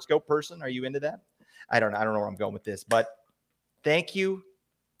like a horoscope person? Are you into that? I don't know where I'm going with this, but thank you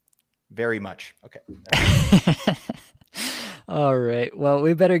very much. Okay. All right. Well,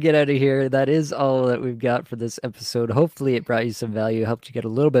 we better get out of here. That is all that we've got for this episode. Hopefully, it brought you some value, helped you get a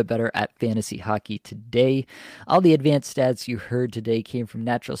little bit better at fantasy hockey today. All the advanced stats you heard today came from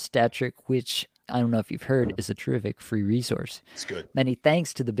Natural Stat Trick, which I don't know if you've heard is a terrific free resource. It's good. Many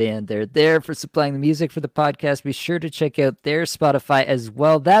thanks to the band. They're there for supplying the music for the podcast. Be sure to check out their Spotify as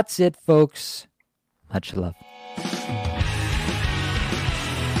well. That's it, folks. Much love.